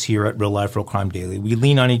co-hosts here at Real Life, Real Crime Daily, we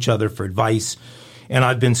lean on each other for advice. And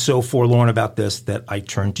I've been so forlorn about this that I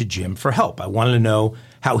turned to Jim for help. I wanted to know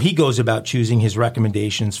how he goes about choosing his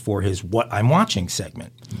recommendations for his What I'm Watching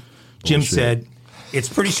segment. Jim said, it's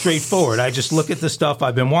pretty straightforward. I just look at the stuff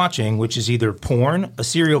I've been watching, which is either porn, a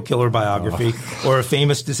serial killer biography, or a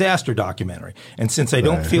famous disaster documentary. And since I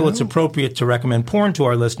don't feel it's appropriate to recommend porn to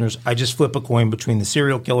our listeners, I just flip a coin between the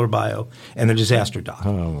serial killer bio and the disaster doc.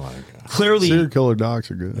 Oh, my God. Clearly, serial killer docs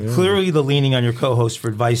are good. Yeah. Clearly, the leaning on your co-host for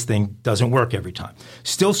advice thing doesn't work every time.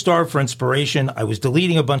 Still starved for inspiration, I was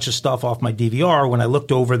deleting a bunch of stuff off my DVR when I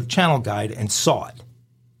looked over the channel guide and saw it.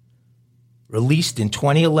 Released in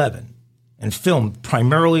 2011. And filmed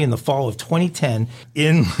primarily in the fall of 2010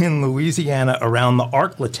 in Louisiana around the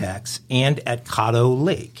Arklatex and at Caddo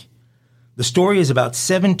Lake. The story is about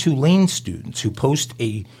 7 Tulane students who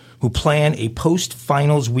plan a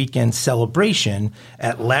post-finals weekend celebration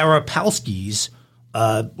at Lara Palski's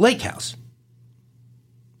lake house.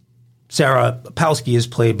 Sarah Palski is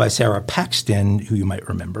played by Sarah Paxton, who you might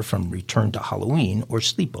remember from Return to Halloween or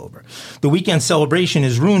Sleepover. The weekend celebration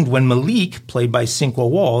is ruined when Malik, played by Cinco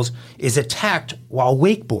Walls, is attacked while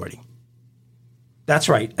wakeboarding. That's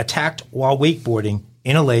right, attacked while wakeboarding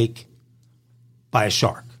in a lake by a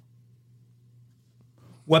shark.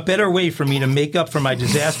 What better way for me to make up for my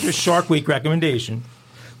disastrous Shark Week recommendation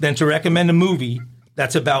than to recommend a movie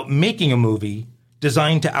that's about making a movie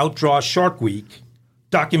designed to outdraw Shark Week,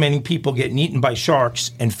 documenting people getting eaten by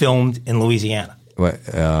sharks and filmed in Louisiana. What,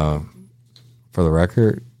 for the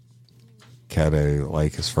record, Caddo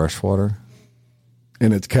Lake is freshwater.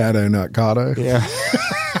 And it's Caddo, not Caddo? Yeah.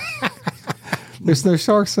 There's no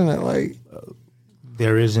sharks in that lake.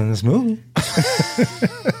 There is in this movie.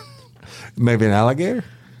 Maybe an alligator?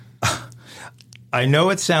 I know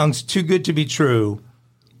it sounds too good to be true,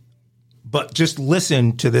 but just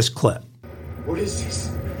listen to this clip. What is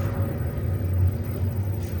this?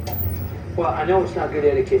 Well, I know it's not good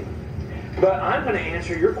etiquette, but I'm going to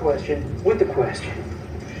answer your question with the question.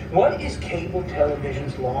 What is cable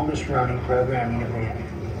television's longest running programming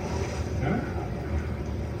event?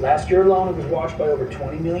 Last year alone, it was watched by over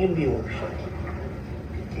 20 million viewers.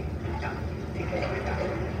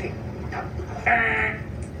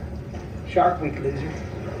 Shark Week, loser.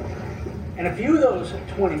 And a few of those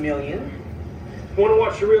 20 million want to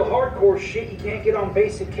watch the real hardcore shit you can't get on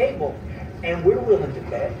basic cable. And we're willing to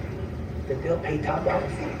bet that they'll pay top dollar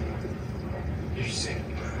for it. You're sick.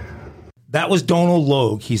 That was Donald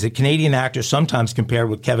Logue. He's a Canadian actor, sometimes compared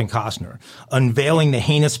with Kevin Costner, unveiling the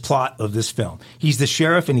heinous plot of this film. He's the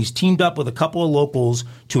sheriff, and he's teamed up with a couple of locals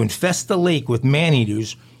to infest the lake with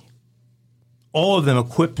man-eaters, all of them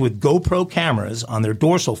equipped with GoPro cameras on their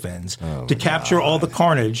dorsal fins to capture all the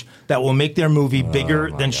carnage that will make their movie bigger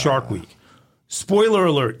than Shark Week. Spoiler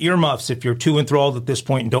alert, earmuffs if you're too enthralled at this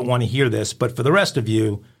point and don't want to hear this, but for the rest of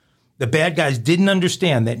you, the bad guys didn't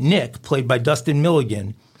understand that Nick, played by Dustin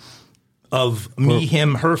Milligan, of Me,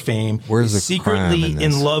 Him, Her fame, is secretly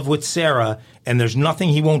in love with Sarah, and there's nothing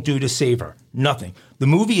he won't do to save her. Nothing. The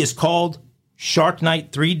movie is called Shark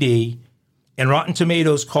Night 3D, and Rotten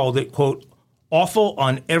Tomatoes called it, quote, awful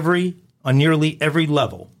on nearly every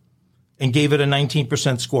level, and gave it a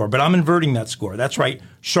 19% score. But I'm inverting that score. That's right.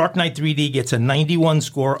 Shark Night 3D gets a 91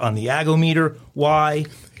 score on the Agometer. Why?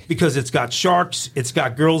 Because it's got sharks, it's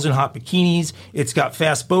got girls in hot bikinis, it's got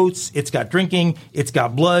fast boats, it's got drinking, it's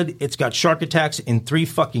got blood, it's got shark attacks in 3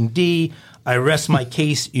 fucking D. I rest my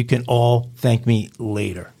case. You can all thank me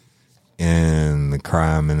later. And the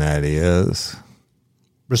crime in that is?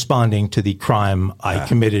 Responding to the crime I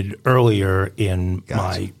committed earlier in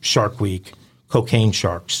my Shark Week, cocaine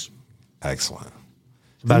sharks. Excellent.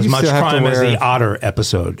 About as much crime as the Otter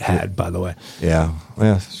episode had, by the way. Yeah,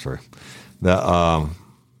 that's true.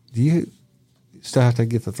 Do you still have to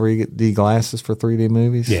get the 3D glasses for 3D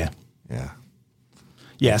movies? Yeah.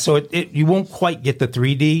 Yeah, so you won't quite get the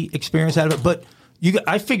 3D experience out of it, but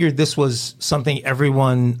I figured this was something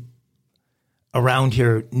everyone around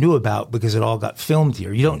here knew about because it all got filmed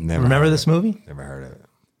here. You don't remember this movie? Never heard of it.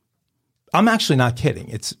 I'm actually not kidding.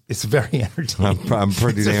 It's very entertaining. I'm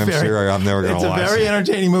pretty damn sure I'm never going to watch it. It's a very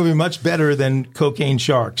entertaining movie, much better than Cocaine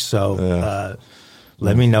Sharks. So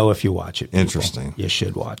let me know if you watch it. People. Interesting. You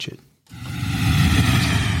should watch it.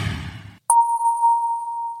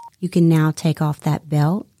 You can now take off that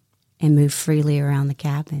belt and move freely around the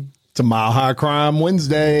cabin. It's a Mile High Crime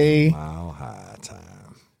Wednesday. Mile High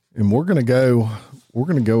time. And we're gonna go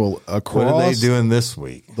across. What are they doing this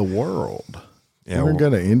week? The world. Yeah, we're gonna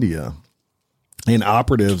go to India. And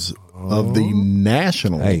operatives of the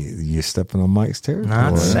national. Hey, you stepping on Mike's territory?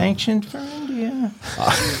 Not sanctioned for India.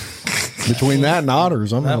 Between that and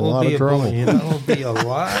otters, I'm in a lot of trouble. That will be a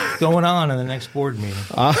lot going on in the next board meeting.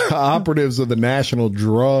 Operatives of the National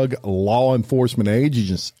Drug Law Enforcement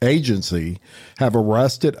Agency have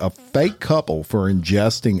arrested a fake couple for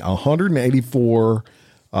ingesting 184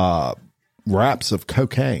 wraps of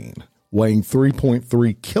cocaine, weighing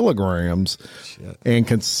 3.3 kilograms, and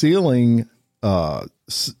concealing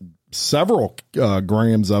several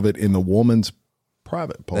grams of it in the woman's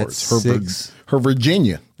private parts. Her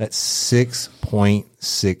Virginia. That's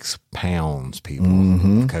 6.6 pounds, people,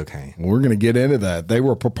 of cocaine. We're going to get into that. They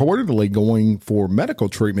were purportedly going for medical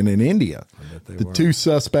treatment in India. The two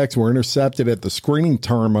suspects were intercepted at the screening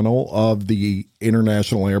terminal of the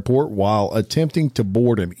international airport while attempting to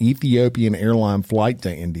board an Ethiopian airline flight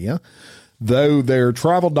to India. Though their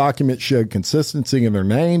travel documents showed consistency in their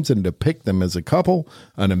names and depict them as a couple,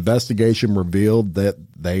 an investigation revealed that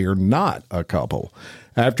they are not a couple.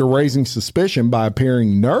 After raising suspicion by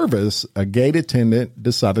appearing nervous, a gate attendant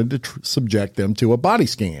decided to subject them to a body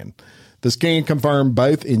scan. The scan confirmed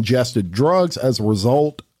both ingested drugs, as a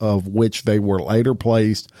result of which they were later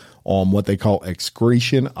placed on what they call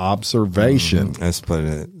excretion observation.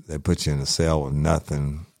 They put you in a cell with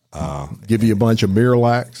nothing. Give you a bunch of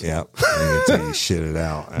Miralax. Yep. Until you shit it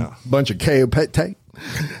out. Yeah. Bunch of Kaopate.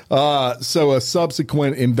 So a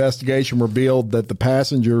subsequent investigation revealed that the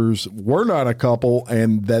passengers were not a couple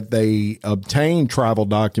and that they obtained travel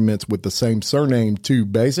documents with the same surname to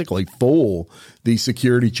basically fool the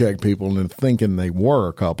security check people into thinking they were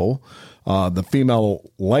a couple. The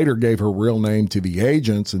female later gave her real name to the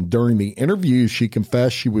agents, and during the interview, she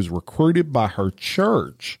confessed she was recruited by her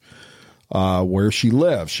church. Where she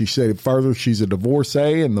lives. She said further she's a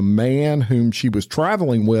divorcee and the man whom she was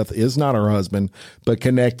traveling with is not her husband, but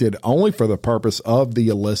connected only for the purpose of the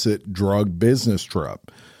illicit drug business trip.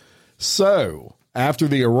 So, after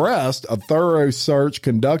the arrest, a thorough search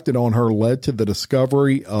conducted on her led to the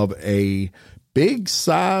discovery of a big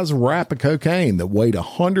size wrap of cocaine that weighed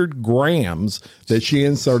 100 grams that she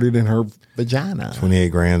inserted in her vagina. 28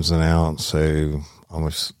 grams an ounce, so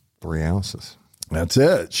almost 3 ounces. That's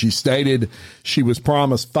it. She stated she was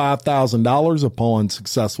promised $5,000 upon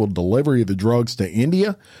successful delivery of the drugs to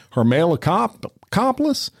India. Her male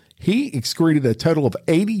accomplice, he excreted a total of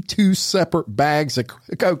 82 separate bags of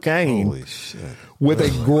cocaine. Holy shit. With a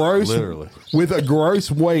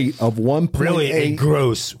gross weight of 1.8. Really a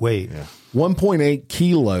gross weight. Yeah. 1.8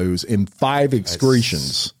 kilos in 5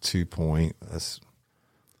 excretions. That's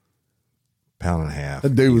pound and a half.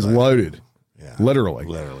 That dude was loaded. Yeah. Literally.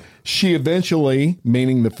 She eventually,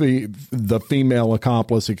 meaning the female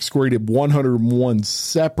accomplice, excreted 101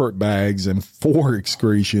 separate bags and 4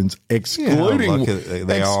 excretions, excluding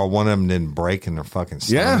one of them didn't break in their fucking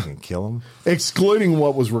stomach and kill them, excluding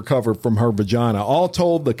what was recovered from her vagina. All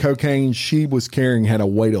told, the cocaine she was carrying had a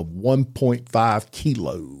weight of 1.5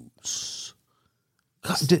 kilos.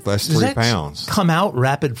 God, that's 3 pounds. Come out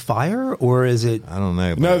rapid fire, or is it? I don't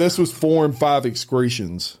know. No, this was 4 and 5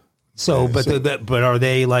 excretions. So, but are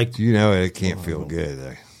they like? You know, it can't feel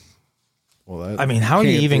good. Well, I mean, how are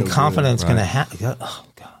you even confident it's going to happen? Oh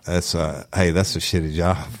God, that's hey, that's a shitty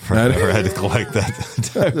job. I never had to collect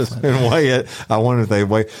that and weigh it. I wonder if they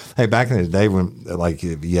weigh. Hey, back in the day when like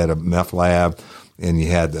if you had a meth lab and you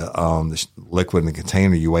had the liquid in the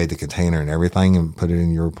container, you weighed the container and everything and put it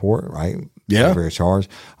in your report, right? Yeah, very charged.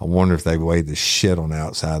 I wonder if they weighed the shit on the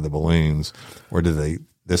outside of the balloons, or did they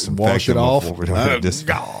disinfect wash it off?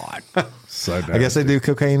 God. So I guess they do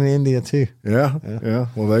cocaine in India too. Yeah.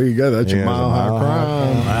 Well, there you go. That's your mile high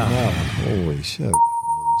crime. Wow. Holy shit.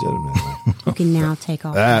 Legitimately. You can now take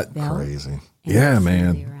off that belt. Crazy. Yeah,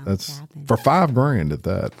 man. That's for $5,000 at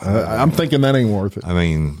that. I'm thinking that ain't worth it. I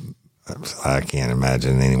mean, I can't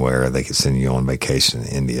imagine anywhere they could send you on vacation in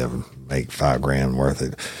India and make $5,000 worth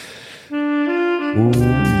it. Ooh,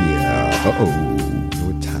 yeah.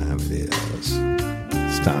 What time it is?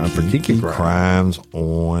 Time for Kinky Crimes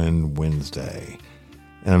on Wednesday.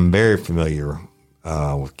 And I'm very familiar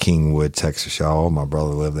with Kingwood, Texas, y'all. My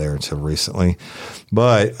brother lived there until recently.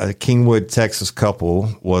 But a Kingwood, Texas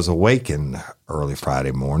couple was awakened early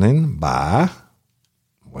Friday morning by,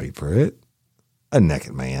 wait for it, a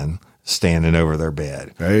naked man standing over their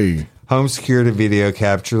bed. Hey. Home security video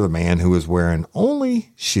captured the man who was wearing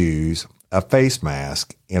only shoes, a face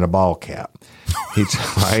mask, and a ball cap. He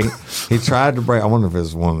tried to break. I wonder if it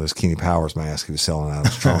was one of those Kenny Powers masks he was selling out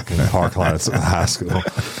of his trunk in the parking lot at the high school.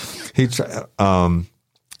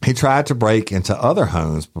 He tried to break into other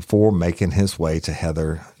homes before making his way to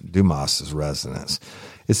Heather Dumas's residence.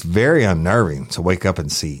 It's very unnerving to wake up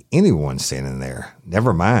and see anyone standing there,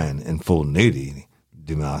 never mind in full nudity,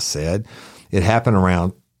 Dumas said. It happened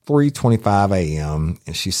around 3:25 a.m.,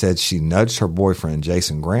 and she said she nudged her boyfriend,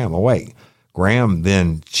 Jason Graham, awake. Graham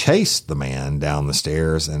then chased the man down the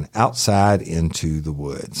stairs and outside into the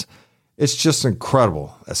woods. It's just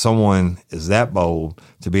incredible that someone is that bold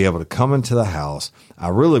to be able to come into the house. I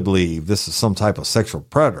really believe this is some type of sexual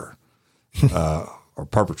predator or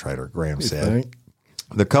perpetrator, Graham said.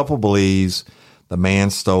 The couple believes the man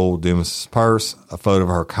stole Dumas' purse, a photo of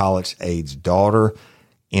her college-age daughter,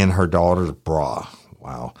 and her daughter's bra.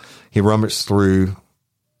 Wow. He rummaged through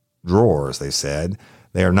drawers, they said.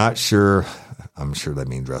 They are not sure. I'm sure they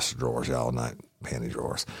mean dresser drawers, y'all, not panty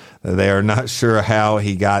drawers. They are not sure how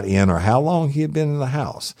he got in or how long he had been in the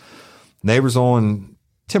house. Neighbors on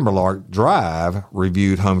Timberlark Drive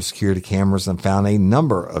reviewed home security cameras and found a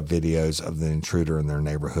number of videos of the intruder in their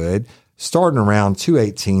neighborhood, starting around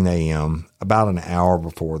 2:18 a.m., about an hour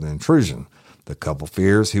before the intrusion. The couple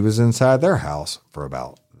fears he was inside their house for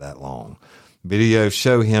about that long. Videos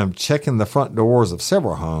show him checking the front doors of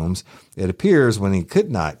several homes. It appears when he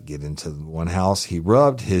could not get into one house, he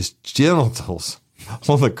rubbed his genitals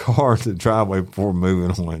on the car in the driveway before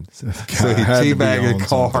moving on. So he teabagged a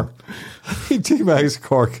car. He teabags a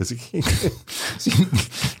car because he can't.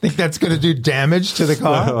 Think that's going to do damage to the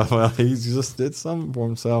car? Well, he just did something for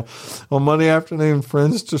himself. On Monday afternoon,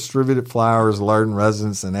 friends distributed flyers alerting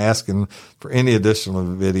residents and asking for any additional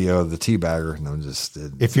video of the teabagger. No, just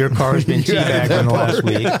did. If your car has been teabagged in the last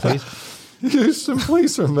week, please. Houston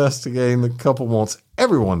police are investigating. The couple wants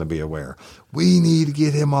everyone to be aware. We need to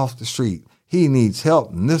get him off the street. He needs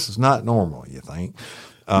help, and this is not normal, you think.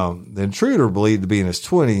 The intruder, believed to be in his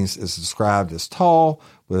 20s, is described as tall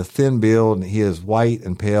with a thin build, and he is white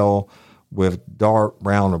and pale with dark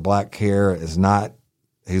brown or black hair.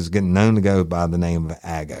 He's getting known to go by the name of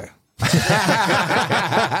Aggo.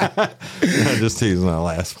 Just teasing that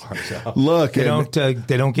last part. So. Look, they don't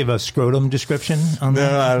give a scrotum description on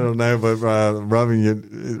that. No, I don't know, but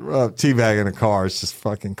teabagging a car is just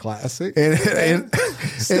fucking classic. And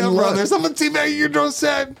brothers, I'm a teabagging your door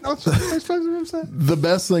set. The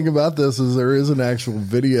best thing about this is there is an actual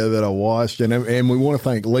video that I watched, and we want to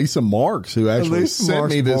thank Lisa Marks who actually sent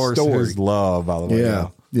me this story. His love, by the way.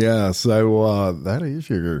 Yeah. So that is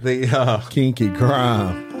your kinky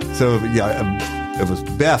crime. So it was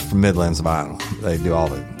Beth from Midlands Vinyl. They do all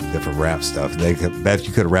the different wrap stuff. Beth,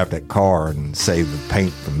 you could have wrapped that car and saved the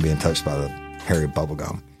paint from being touched by the hairy bubble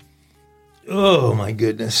gum. Oh my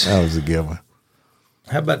goodness, that was a good one.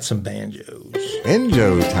 How about some banjos?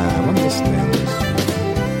 Banjo time. I'm listening.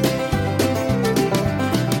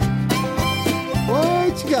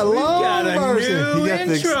 got a long got a version. new You got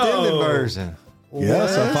the intro. extended version.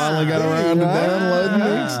 Yes, I finally got around to downloading the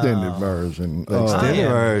Wow. extended version. Extended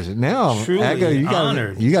version. Now, truly Echo,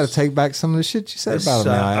 honored. you got to take back some of the shit you said about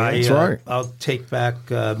him now. That's right. I'll take back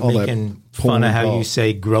that making fun pulling of how you off.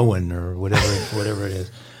 say growing or whatever it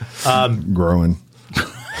is. Growing.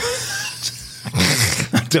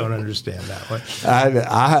 I don't understand that one.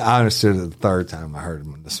 I understood it the third time I heard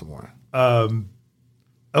him this morning.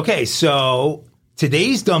 Okay, so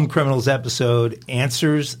today's Dumb Criminals episode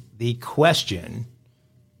answers the question,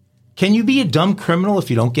 can you be a dumb criminal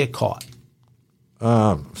if you don't get caught?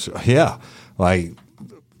 Yeah. Like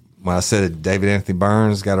when I said David Anthony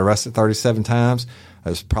Burns got arrested 37 times, it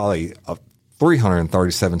was probably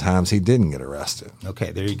 337 times he didn't get arrested.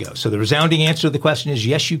 Okay, there you go. So the resounding answer to the question is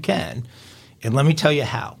yes, you can. And let me tell you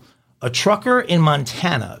how. A trucker in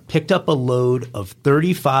Montana picked up a load of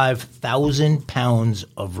 35,000 pounds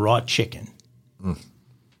of raw chicken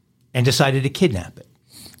and decided to kidnap it.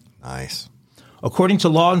 Nice. According to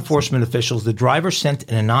law enforcement officials, the driver sent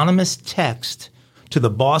an anonymous text to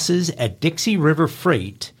the bosses at Dixie River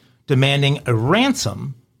Freight demanding a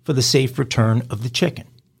ransom for the safe return of the chicken.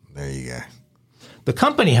 There you go. The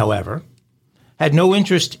company, however, had no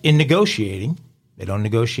interest in negotiating. They don't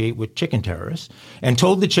negotiate with chicken terrorists, and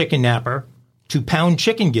told the chicken napper to pound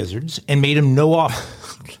chicken gizzards and made him no offer.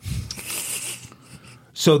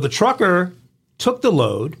 So the trucker took the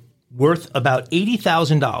load, worth about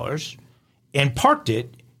 $80,000, and parked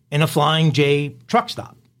it in a Flying J truck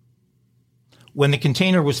stop. When the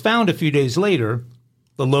container was found a few days later,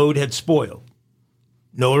 the load had spoiled.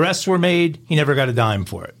 No arrests were made. He never got a dime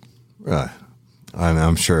for it. Right. And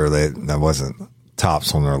I'm sure that wasn't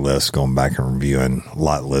tops on their list, going back and reviewing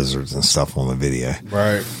lot lizards and stuff on the video.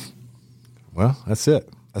 Right. Well, that's it.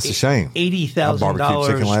 That's a shame.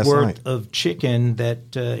 $80,000 worth of chicken that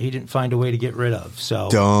he didn't find a way to get rid of. So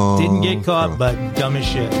Dumb didn't get caught, but dumb as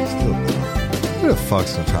shit. Who the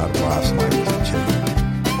fuck's going to try to bribe somebody with some chicken?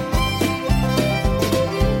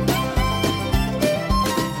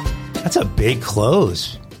 That's a big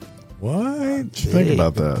close. What? Think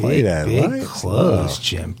about that. Play that, Big right? close, Wow.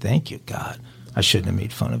 Jim. Thank you, God. I shouldn't have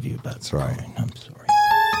made fun of you about That's right. Chlorine. I'm sorry.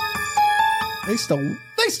 They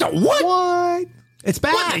stole what? What? It's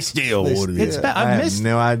back. What they steal? It's back. I have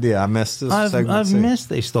no idea. I missed this segment. I've too. missed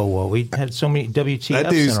they stole what? We had so many WTFs. That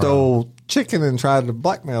dude in a row. stole chicken and tried to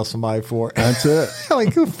blackmail somebody for it. That's it.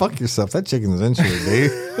 Like, go fuck yourself. That chicken's injured,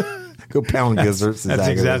 dude. Go pound gizzards. That's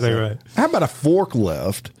exactly right. How about a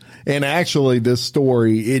forklift? And actually, this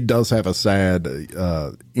story, it does have a sad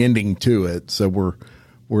ending to it. So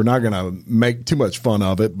we're not going to make too much fun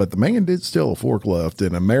of it. But the man did steal a forklift,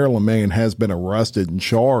 and a Maryland man has been arrested and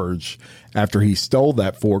charged after he stole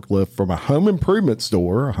that forklift from a home improvement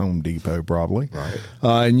store, a Home Depot probably, right,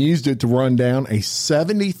 and used it to run down a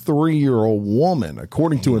 73-year-old woman.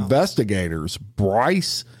 According to investigators,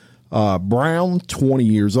 Bryce Brown, 20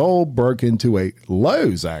 years old, broke into a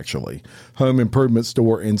Lowe's, actually, home improvement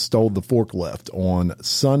store and stole the forklift on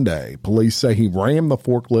Sunday. Police say he rammed the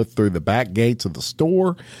forklift through the back gates of the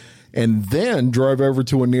store and then drove over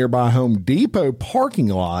to a nearby Home Depot parking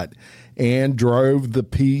lot and drove the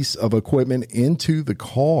piece of equipment into the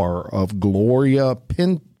car of Gloria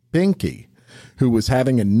Pinky, who was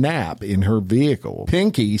having a nap in her vehicle.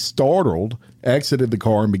 Pinky, startled, exited the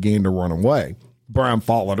car and began to run away. Brown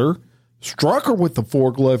followed her, struck her with the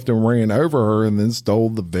forklift and ran over her, and then stole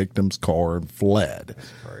the victim's car and fled.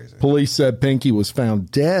 Police said Pinky was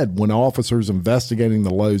found dead when officers investigating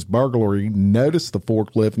the Lowe's burglary noticed the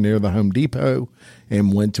forklift near the Home Depot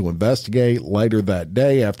and went to investigate. Later that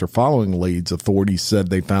day, after following leads, authorities said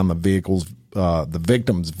they found the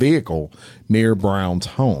victim's vehicle near Brown's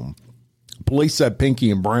home. Police said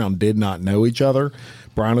Pinky and Brown did not know each other.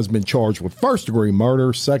 Brown has been charged with first-degree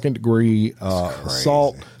murder, second-degree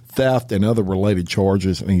assault, theft, and other related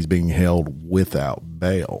charges, and he's being held without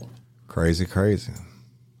bail. Crazy.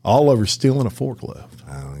 All over stealing a forklift.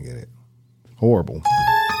 I don't get it. Horrible.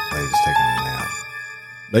 They just taking a nap.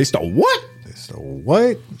 They stole what? They stole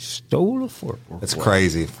what? Stole a forklift. That's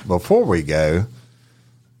crazy. Before we go,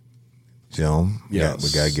 Jim, Yes. we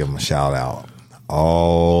got to give them a shout out.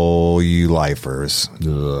 All you lifers, we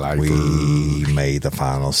made the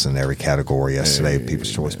finalists in every category yesterday.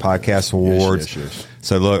 People's Choice Podcast Awards. Yes.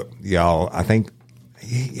 So look, y'all, I think,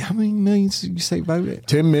 how many millions did you say voted?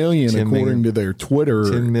 10 million, 10 according million. to their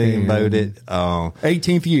Twitter. 10 million and voted.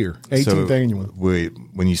 18th year, 18th annual.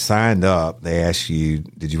 When you signed up, they asked you,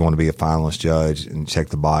 did you want to be a finalist judge, and check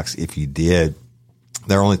the box. If you did,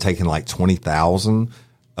 they're only taking like 20,000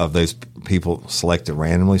 of those people selected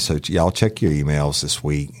randomly. So y'all check your emails this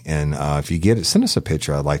week. And if you get it, send us a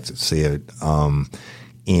picture. I'd like to see it.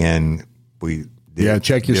 And we did,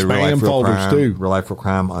 check your did Real Life, spam Real folders Crime, too. Real Life, Real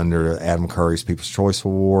Crime under Adam Curry's People's Choice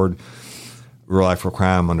Award. Real Life, Real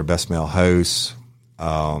Crime under Best Male Host.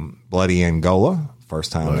 Bloody Angola,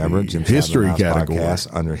 first time ever. Jim History Chapman House category.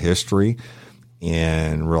 Podcast under History.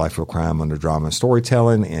 And Real Life, Real Crime under Drama and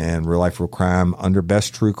Storytelling. And Real Life, Real Crime under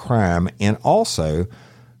Best True Crime. And also,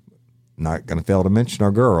 not going to fail to mention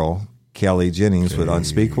our girl, Kelly Jennings with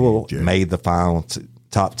Unspeakable, made the final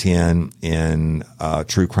top 10 in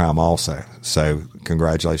True Crime also. So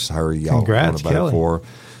congratulations to her. Y'all Congrats, want to vote Kelly. for,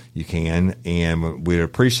 you can. And we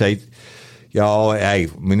appreciate y'all. Hey,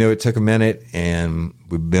 we knew it took a minute, and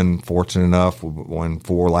we've been fortunate enough. We won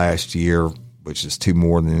 4 last year, which is 2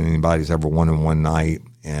 more than anybody's ever won in one night.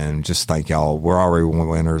 And just thank y'all. We're already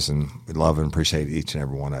winners, and we love and appreciate each and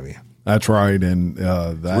every one of you. That's right. And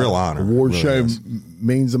that Real honor. award Really show is.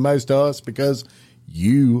 means the most to us because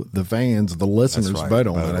you, the fans, the listeners, That's right. vote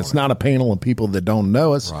on Vote it. on It's it. not a panel of people that don't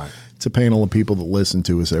know us. Right. It's a panel of people that listen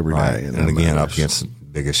to us every Right. day. And again, up against the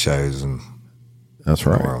biggest shows. And That's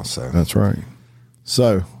right. world, so. That's right.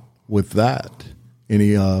 So, with that,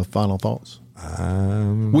 any final thoughts?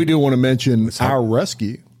 We do want to mention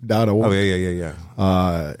ourrescue.org. Oh,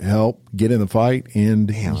 yeah. Help get in the fight, end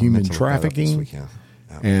Damn, I human meant to look that up this trafficking. weekend.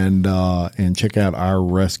 Yeah. And check out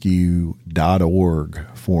ourrescue.org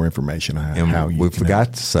for information on And how you we can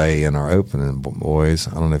forgot to say in our opening, boys,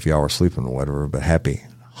 I don't know if y'all were sleeping or whatever, but happy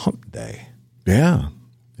hump day. Yeah,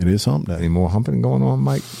 it is hump day. Any more humping going on,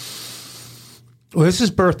 Mike? Well, this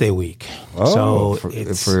is birthday week, so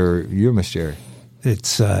for you, Miss Jerry.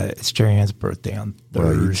 it's Jerry Ann's birthday on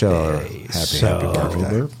Well, you Thursday. tell her happy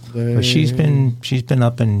birthday. But she's been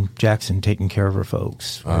up in Jackson taking care of her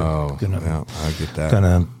folks. Oh, yeah, I get that.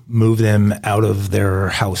 Gonna move them out of their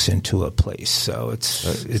house into a place. So it's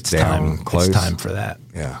down time. close? It's time for that.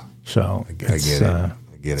 Yeah. So I get it. I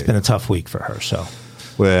get It's it. been a tough week for her. So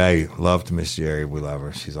Well, hey, love to Miss Jerry. We love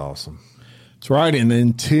her. She's awesome. That's right. And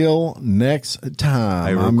until next time,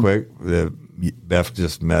 Hey, real quick, Beth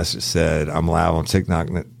just messaged, said, I'm live on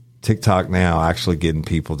TikTok now, actually getting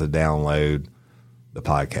people to download the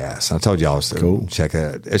podcast. I told y'all to check it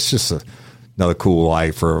out. It's just another cool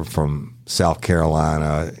lifer from South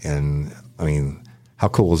Carolina. And, I mean, how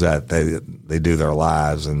cool is that? They do their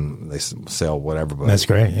lives and they sell whatever. But That's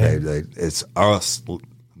great, yeah. It's us.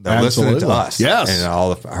 They're Absolutely. listening to us. Yes. And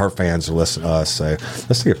all of her fans are listening to us. So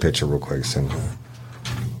let's take a picture real quick. Send her.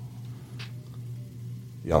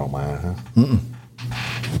 Y'all don't mind, huh?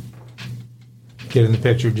 get in the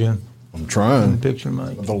picture, Jim. I'm trying. Picture,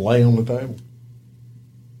 Mike. The lay on the table.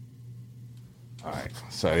 All right.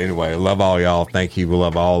 So anyway, love all y'all. Thank you. We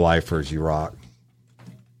love all lifers. You rock.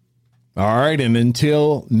 All right. And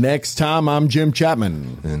until next time, I'm Jim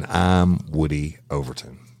Chapman, And I'm Woody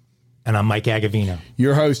Overton. And I'm Mike Agavino.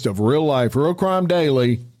 your host of Real Life, Real Crime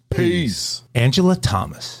Daily. Peace. Angela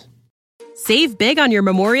Thomas. Save big on your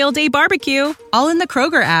Memorial Day barbecue, all in the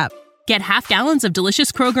Kroger app. Get half gallons of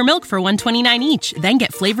delicious Kroger milk for $1.29 each. Then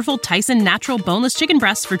get flavorful Tyson natural boneless chicken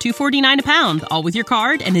breasts for $2.49 a pound, all with your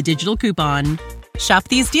card and a digital coupon. Shop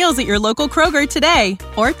these deals at your local Kroger today,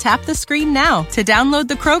 or tap the screen now to download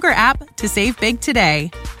the Kroger app to save big today.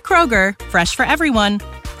 Kroger, fresh for everyone.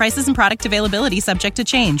 Prices and product availability subject to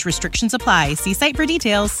change. Restrictions apply. See site for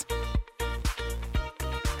details.